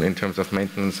in terms of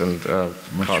maintenance and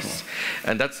costs.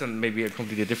 And that's maybe a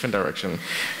completely different direction.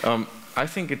 I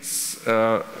think it's,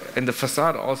 and the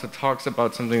facade also talks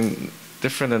about something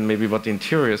different than maybe what the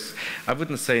interior is. I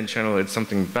wouldn't say in general it's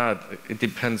something bad. It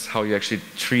depends how you actually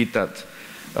treat that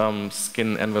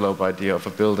skin envelope idea of a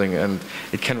building, and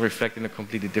it can reflect in a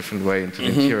completely different way into the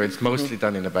interior. It's mostly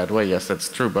done in a bad way, yes, that's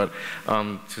true, but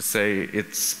to say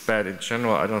it's bad in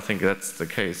general, I don't think that's the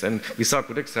case. And we saw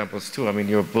good examples too. I mean,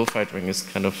 your bullfighting is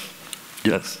kind of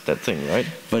that's that thing, right?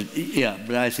 But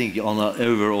I think on the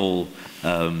overall,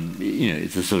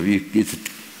 it's a sort of it's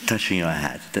touching your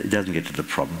hat. It doesn't get to the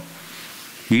problem.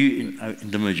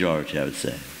 The majority, I would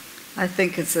say. I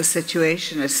think it's a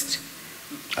situationist.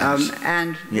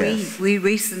 And we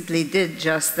recently did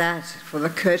just that for the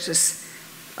Curtis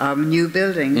new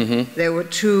building. There were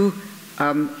two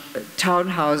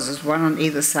townhouses, one on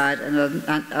either side, and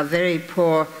a very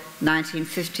poor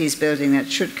 1950s building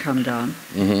that should come down.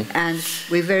 And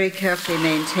we very carefully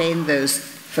maintained those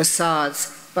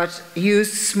facades, but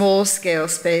used small-scale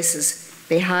spaces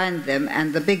behind them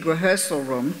and the big rehearsal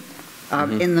room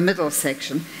in the middle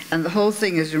section, and the whole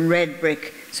thing is in red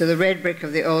brick. So the red brick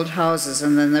of the old houses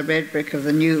and then the red brick of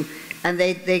the new, and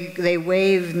they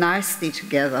wave nicely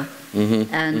together.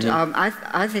 And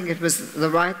I think it was the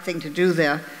right thing to do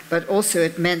there, but also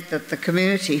it meant that the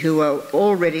community, who were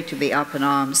all ready to be up in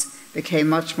arms, became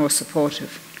much more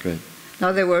supportive. Great.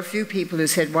 Now there were a few people who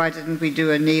said, why didn't we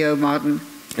do a neo-modern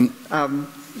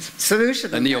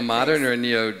solution. A neo-modern or a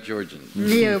neo-Georgian?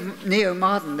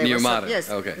 Neo-modern. Neo-modern, Yes.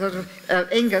 okay. Sort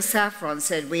of, Inga Saffron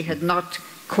said we had not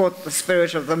caught the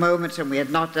spirit of the moment and we had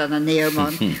not done a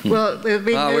neo-modern. Well,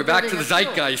 we're back to the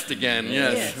zeitgeist again,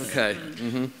 yes. Okay.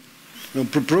 Mm-hmm. No,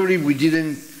 probably we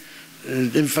didn't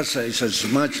emphasize as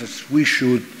much as we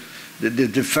should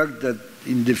the fact that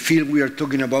in the field we are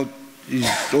talking about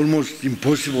it's almost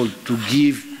impossible to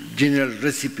give general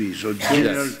recipes or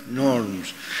general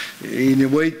norms in a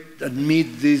way that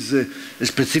meet this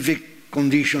specific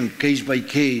condition case by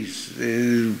case.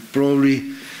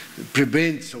 Probably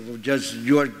prevents of just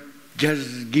you are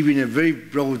just giving a very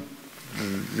broad,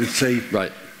 let's say,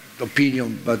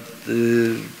 opinion. But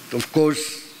of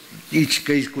course, each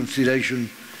case consideration,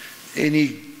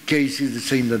 any case is the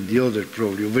same than the other.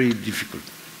 Probably very difficult.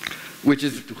 Which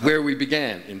is where we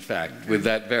began, in fact, with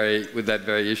that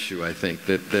very issue. I think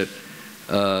that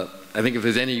I think if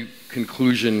there's any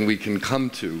conclusion we can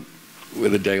come to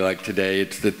with a day like today,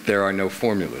 it's that there are no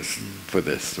formulas for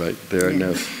this, right? There are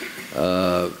no.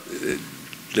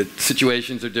 The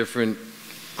situations are different,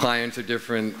 clients are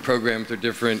different, programs are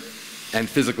different, and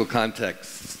physical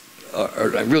contexts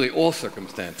are really all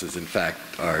circumstances, in fact,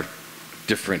 are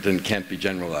different and can't be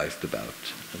generalized about.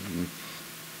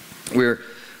 We're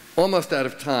almost out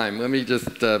of time. Let me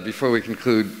just, before we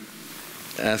conclude,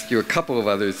 ask you a couple of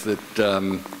others that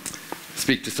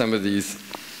speak to some of these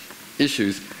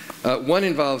issues. One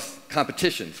involves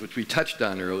competitions, which we touched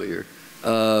on earlier.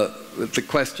 The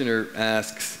questioner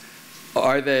asks,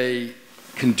 are they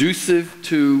conducive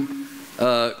to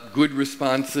good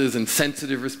responses and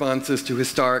sensitive responses to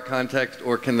historic context,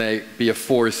 or can they be a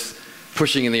force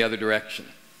pushing in the other direction?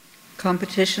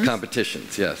 Competitions?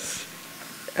 Competitions, yes.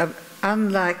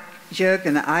 Unlike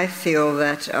Juergen, I feel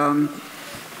that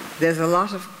there's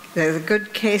a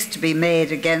good case to be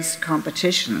made against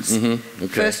competitions. Mm-hmm.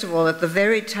 Okay. First of all, at the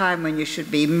very time when you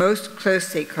should be most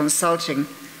closely consulting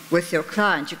with your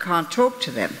client, you can't talk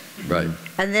to them. Right.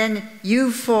 And then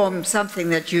you form something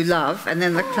that you love, and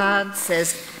then the client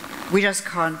says, we just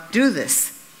can't do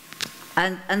this.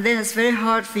 And then it's very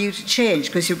hard for you to change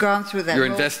because you've gone through that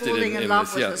whole falling in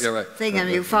love with this thing,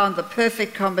 and you found the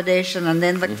perfect combination, and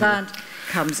then the client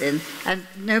comes in. And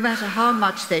no matter how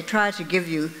much they try to give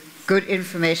you good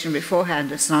information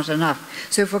beforehand, it's not enough.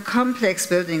 So for complex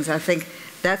buildings, I think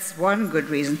that's one good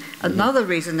reason. Another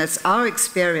reason, that's our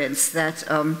experience, that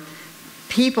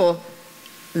people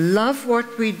love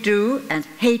what we do and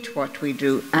hate what we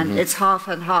do, and it's half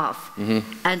and half.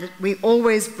 And we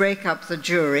always break up the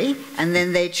jury, and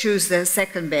then they choose their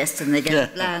second best, and they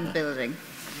get a bland building.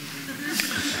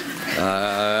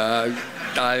 I'm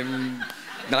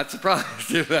not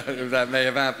surprised if that may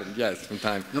have happened, yes, from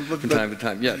time to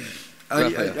time, yes.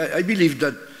 I believe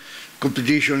that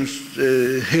competitions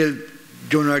help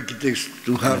young architects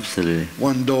to have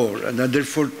one door, and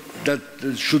therefore that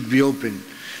should be open.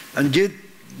 And yet,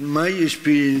 my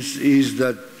experience is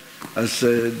that, as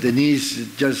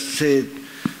Denise just said,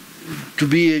 to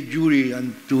be a jury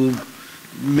and to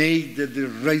make the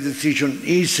right decision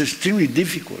is extremely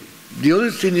difficult. The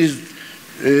other thing is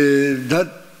that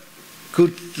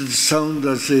could sound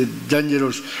as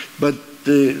dangerous, but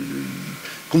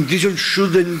competition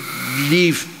shouldn't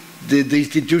leave the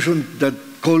institution that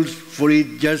calls for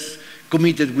it just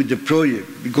committed with the project,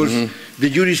 because the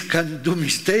juries can do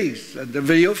mistakes, and they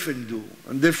very often do.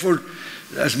 And therefore,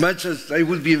 as much as I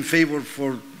would be in favor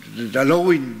for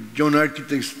allowing young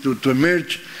architects to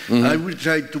emerge, I will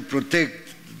try to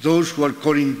protect those who are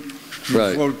calling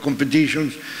for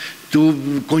competitions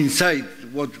to coincide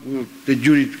what the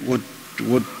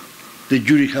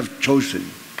jury have chosen.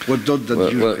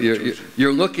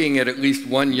 You're looking at least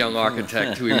one young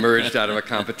architect who emerged out of a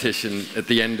competition at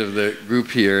the end of the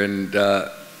group here, and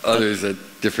others at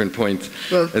different points.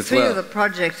 Well, three of the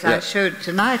projects I showed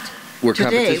today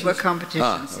were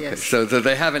competitions, yes. So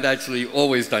they haven't actually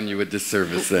always done you a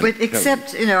disservice then. But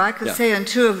except, I could say on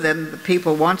two of them, the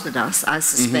people wanted us, I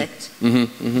suspect,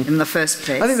 in the first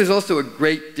place. I think there's also a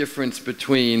great difference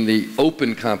between the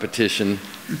open competition,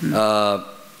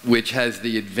 which has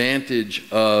the advantage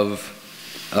of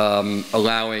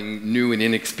allowing new and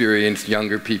inexperienced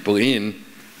younger people in,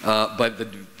 but the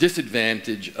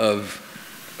disadvantage of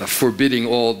forbidding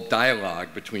all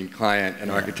dialogue between client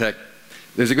and architect.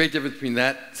 There's a great difference between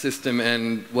that system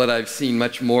and what I've seen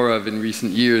much more of in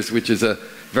recent years, which is a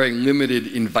very limited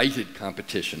invited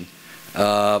competition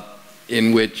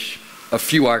in which a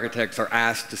few architects are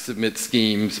asked to submit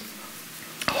schemes,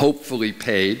 hopefully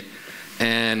paid,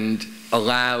 and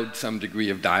allowed some degree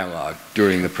of dialogue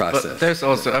during the process. But there's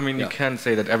also, I mean, you can't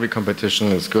say that every competition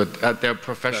is good. There are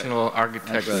professional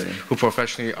architects who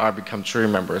professionally become jury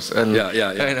members, and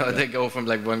they go from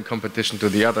like one competition to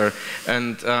the other.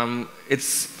 And it's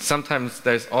sometimes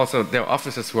there are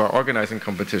offices who are organizing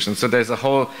competitions. So there's a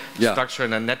whole structure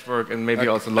and a network, and maybe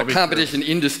also lobby. A competition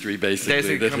industry,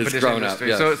 basically, that has grown up.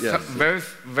 So very,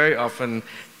 very often,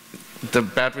 the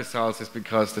bad results is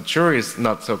because the jury is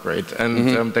not so great,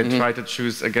 and they try to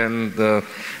choose again the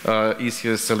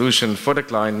easiest solution for the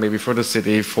client, maybe for the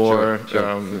city, for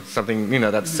something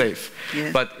that's safe.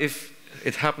 Yes. But if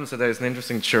it happens that there is an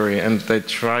interesting jury and they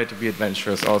try to be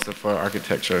adventurous also for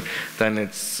architecture, then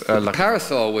it's the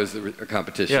Parasol was a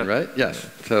competition, right? Yes.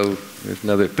 So there's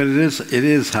another. But it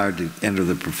is hard to enter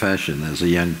the profession as a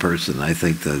young person. I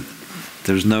think that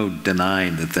there's no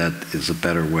denying that is a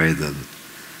better way than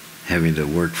having to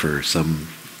work for some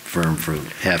firm for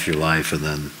half your life and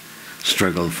then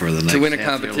struggle for the next half to win a of your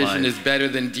competition life. is better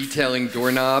than detailing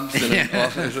doorknobs in an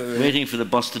office. Waiting for the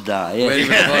boss to die. Waiting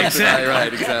for the boss to die,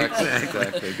 right,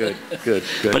 exactly. Good.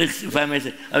 But it's, if I may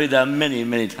say, I mean, there are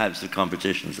many types of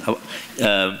competitions.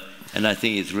 And I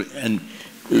think it's,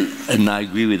 and I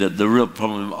agree with that. The real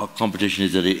problem of competition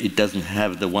is that it doesn't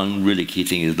have the one really key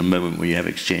thing is the moment when you have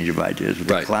exchange of ideas with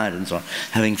the client and so on.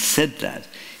 Having said that,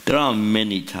 there are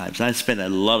many types. I spent a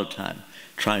lot of time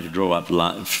trying to draw up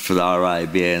for the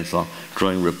RIBA and so on,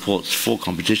 drawing reports for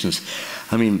competitions.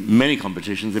 I mean, many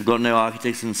competitions have got no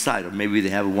architects in sight, or maybe they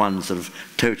have one sort of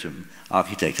totem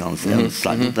architect on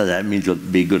site. That means it'll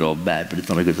be good or bad, but it's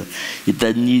not a good thing.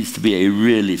 There needs to be a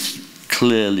really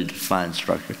clearly defined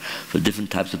structure for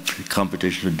different types of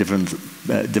competition, for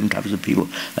different types of people.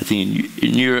 I think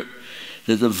in Europe,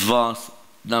 there's a vast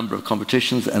number of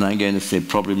competitions, and I'm going to say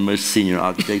probably most senior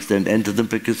architects don't enter them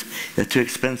because they're too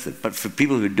expensive. But for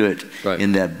people who do it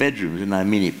in their bedrooms, and I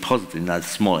mean it positively, in that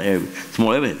small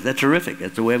overheads, they're terrific.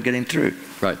 That's a way of getting through.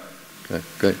 Right. Okay.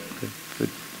 Good.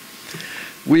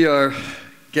 We are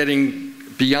getting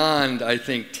beyond, I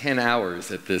think, 10 hours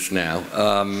at this now.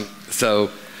 So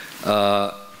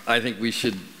I think we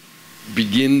should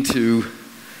begin to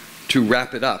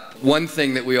wrap it up. One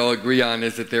thing that we all agree on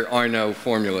is that there are no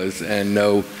formulas and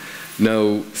no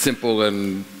simple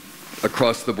and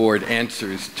across-the-board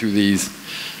answers to these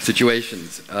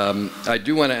situations. I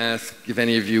do want to ask if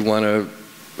any of you want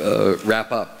to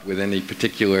wrap up with any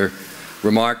particular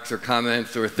remarks or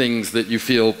comments or things that you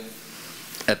feel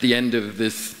at the end of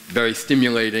this very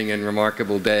stimulating and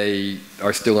remarkable day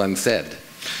are still unsaid.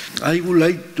 I would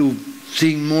like to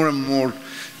think more and more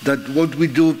that what we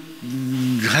do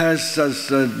has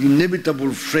as an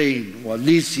inevitable frame, or at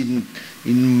least in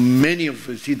many of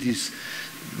the cities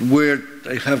where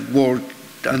I have worked,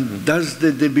 and that's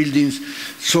the buildings,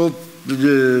 so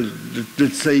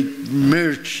let's say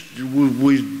merged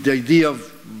with the idea of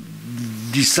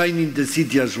designing the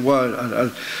city as well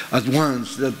at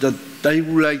once, that I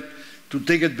would like to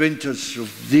take advantage of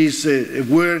this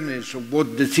awareness of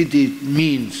what the city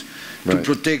means to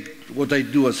protect what I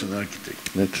do as an architect.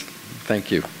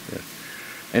 Thank you. Yes.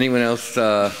 Anyone else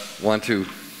want to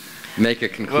make a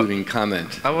concluding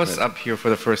comment? I was up here for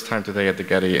the first time today at the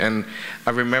Getty, and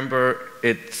I remember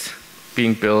it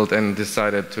being built and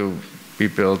decided to be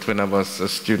built when I was a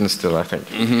student still, I think.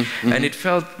 And it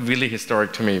felt really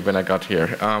historic to me when I got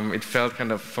here. It felt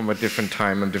kind of from a different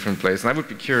time and different place. And I would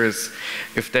be curious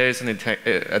if there is an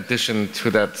addition to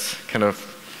that kind of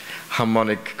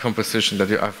harmonic composition that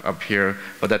you have up here,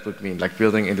 what that would mean, like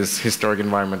building in this historic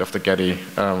environment of the Getty,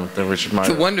 the Richard Mayer. It's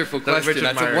a wonderful question.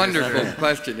 That's a wonderful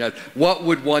question. Yes. What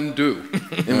would one do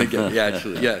in the Getty?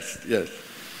 Actually, yes.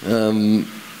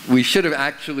 We should have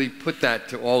actually put that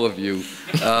to all of you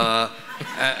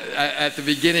at the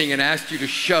beginning and asked you to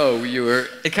show your.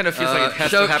 It kind of feels like it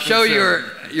has to happen show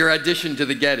soon. your addition to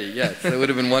Getty. Yes, that would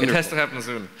have been wonderful. It has to happen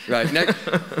soon. Right.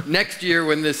 Next year,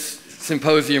 when this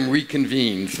symposium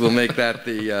reconvenes, we'll make that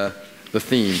the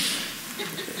theme.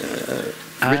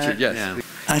 Richard, yes.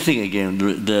 I think again,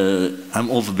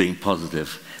 I'm all for being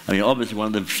positive. I mean, obviously, one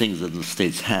of the things that the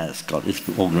States has got is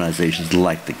organizations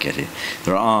like the Getty.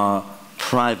 There are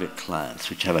private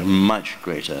clients which have a much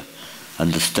greater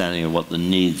understanding of what the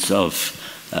needs of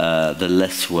the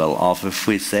less well-off, if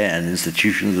we say, and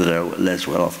institutions that are less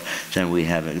well-off than we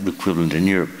have the equivalent in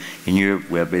Europe. In Europe,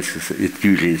 where basically it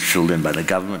usually is filled in by the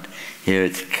government, here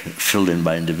it's filled in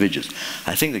by individuals.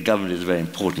 I think the government is very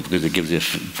important because it gives you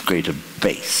a greater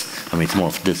base. I mean, it's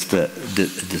more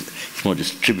it's more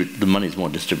distributed. The money is more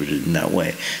distributed in that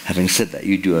way. Having said that,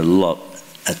 you do a lot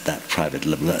at that private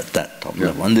level, at that top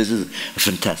level. And this is a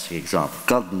fantastic example.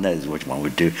 God knows what one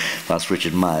would do. If I was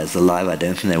Richard Myers alive, I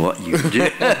don't know what you would do.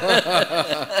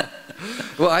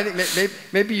 Well, I think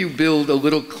maybe you build a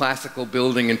little classical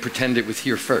building and pretend it was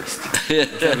here first.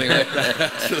 Something like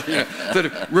that. So, you know, sort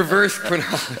of reverse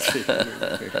chronology.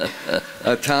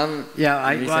 Tom? Yeah,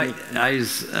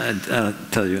 I'll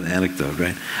tell you an anecdote,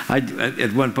 right?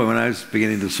 At one point when I was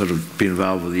beginning to sort of be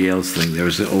involved with the Yale's thing, there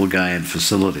was an old guy in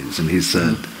facilities, and he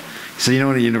said, you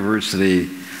know, in a university,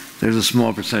 there's a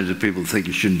small percentage of people who think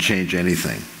you shouldn't change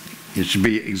anything. It should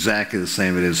be exactly the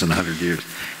same it is in 100 years.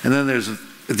 And then there's,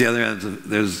 at the other end,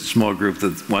 there's a small group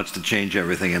that wants to change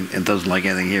everything and doesn't like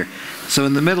anything here. So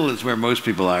in the middle is where most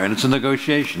people are, and it's a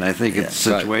negotiation. I think it's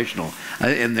situational.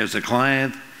 And there's a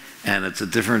client, and it's a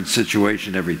different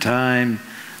situation every time.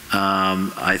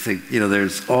 I think, you know,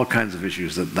 there's all kinds of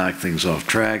issues that knock things off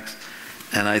tracks.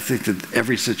 And I think that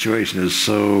every situation is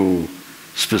so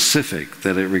specific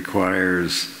that it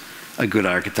requires a good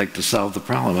architect to solve the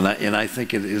problem. And I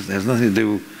think it has nothing to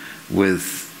do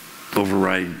with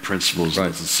overriding principles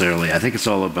necessarily. I think it's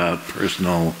all about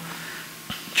personal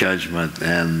judgment,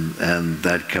 and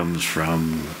that comes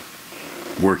from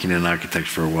working in architecture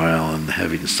for a while and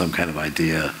having some kind of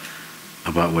idea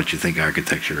about what you think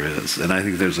architecture is. And I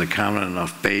think there's a common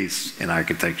enough base in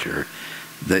architecture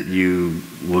that you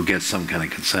will get some kind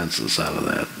of consensus out of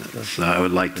that. So I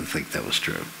would like to think that was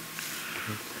true.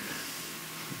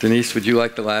 Denise, would you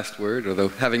like the last word? Although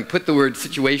having put the word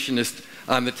situationist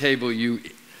on the table, you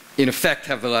in effect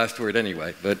have the last word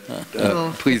anyway, but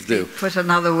please do. Put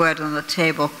another word on the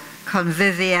table,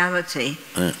 conviviality.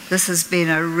 This has been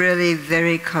a really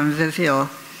very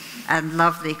convivial and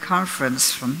lovely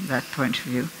conference from that point of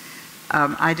view.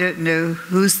 I don't know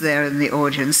who's there in the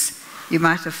audience. You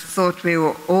might have thought we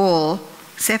were all,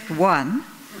 except one,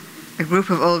 a group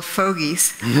of old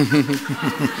fogies.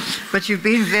 But you've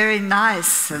been very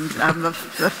nice, and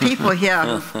the people here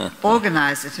who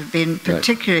organized it have been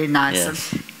particularly nice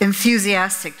and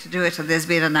enthusiastic to do it, and there's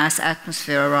been a nice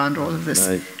atmosphere around all of this.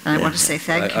 And I want to say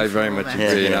thank you. I very much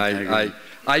agree, and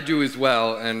I do as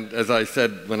well, and as I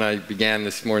said when I began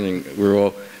this morning, we're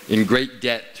all in great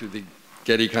debt to the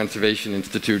Getty Conservation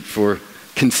Institute for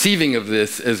conceiving of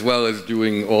this, as well as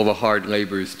doing all the hard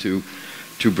labors to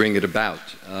bring it about.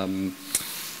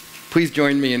 Please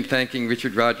join me in thanking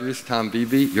Richard Rogers, Tom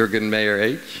Beeby, Juergen Mayer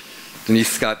H, Denise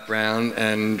Scott Brown,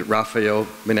 and Rafael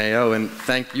Moneo, and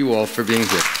thank you all for being here.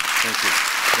 Thank you.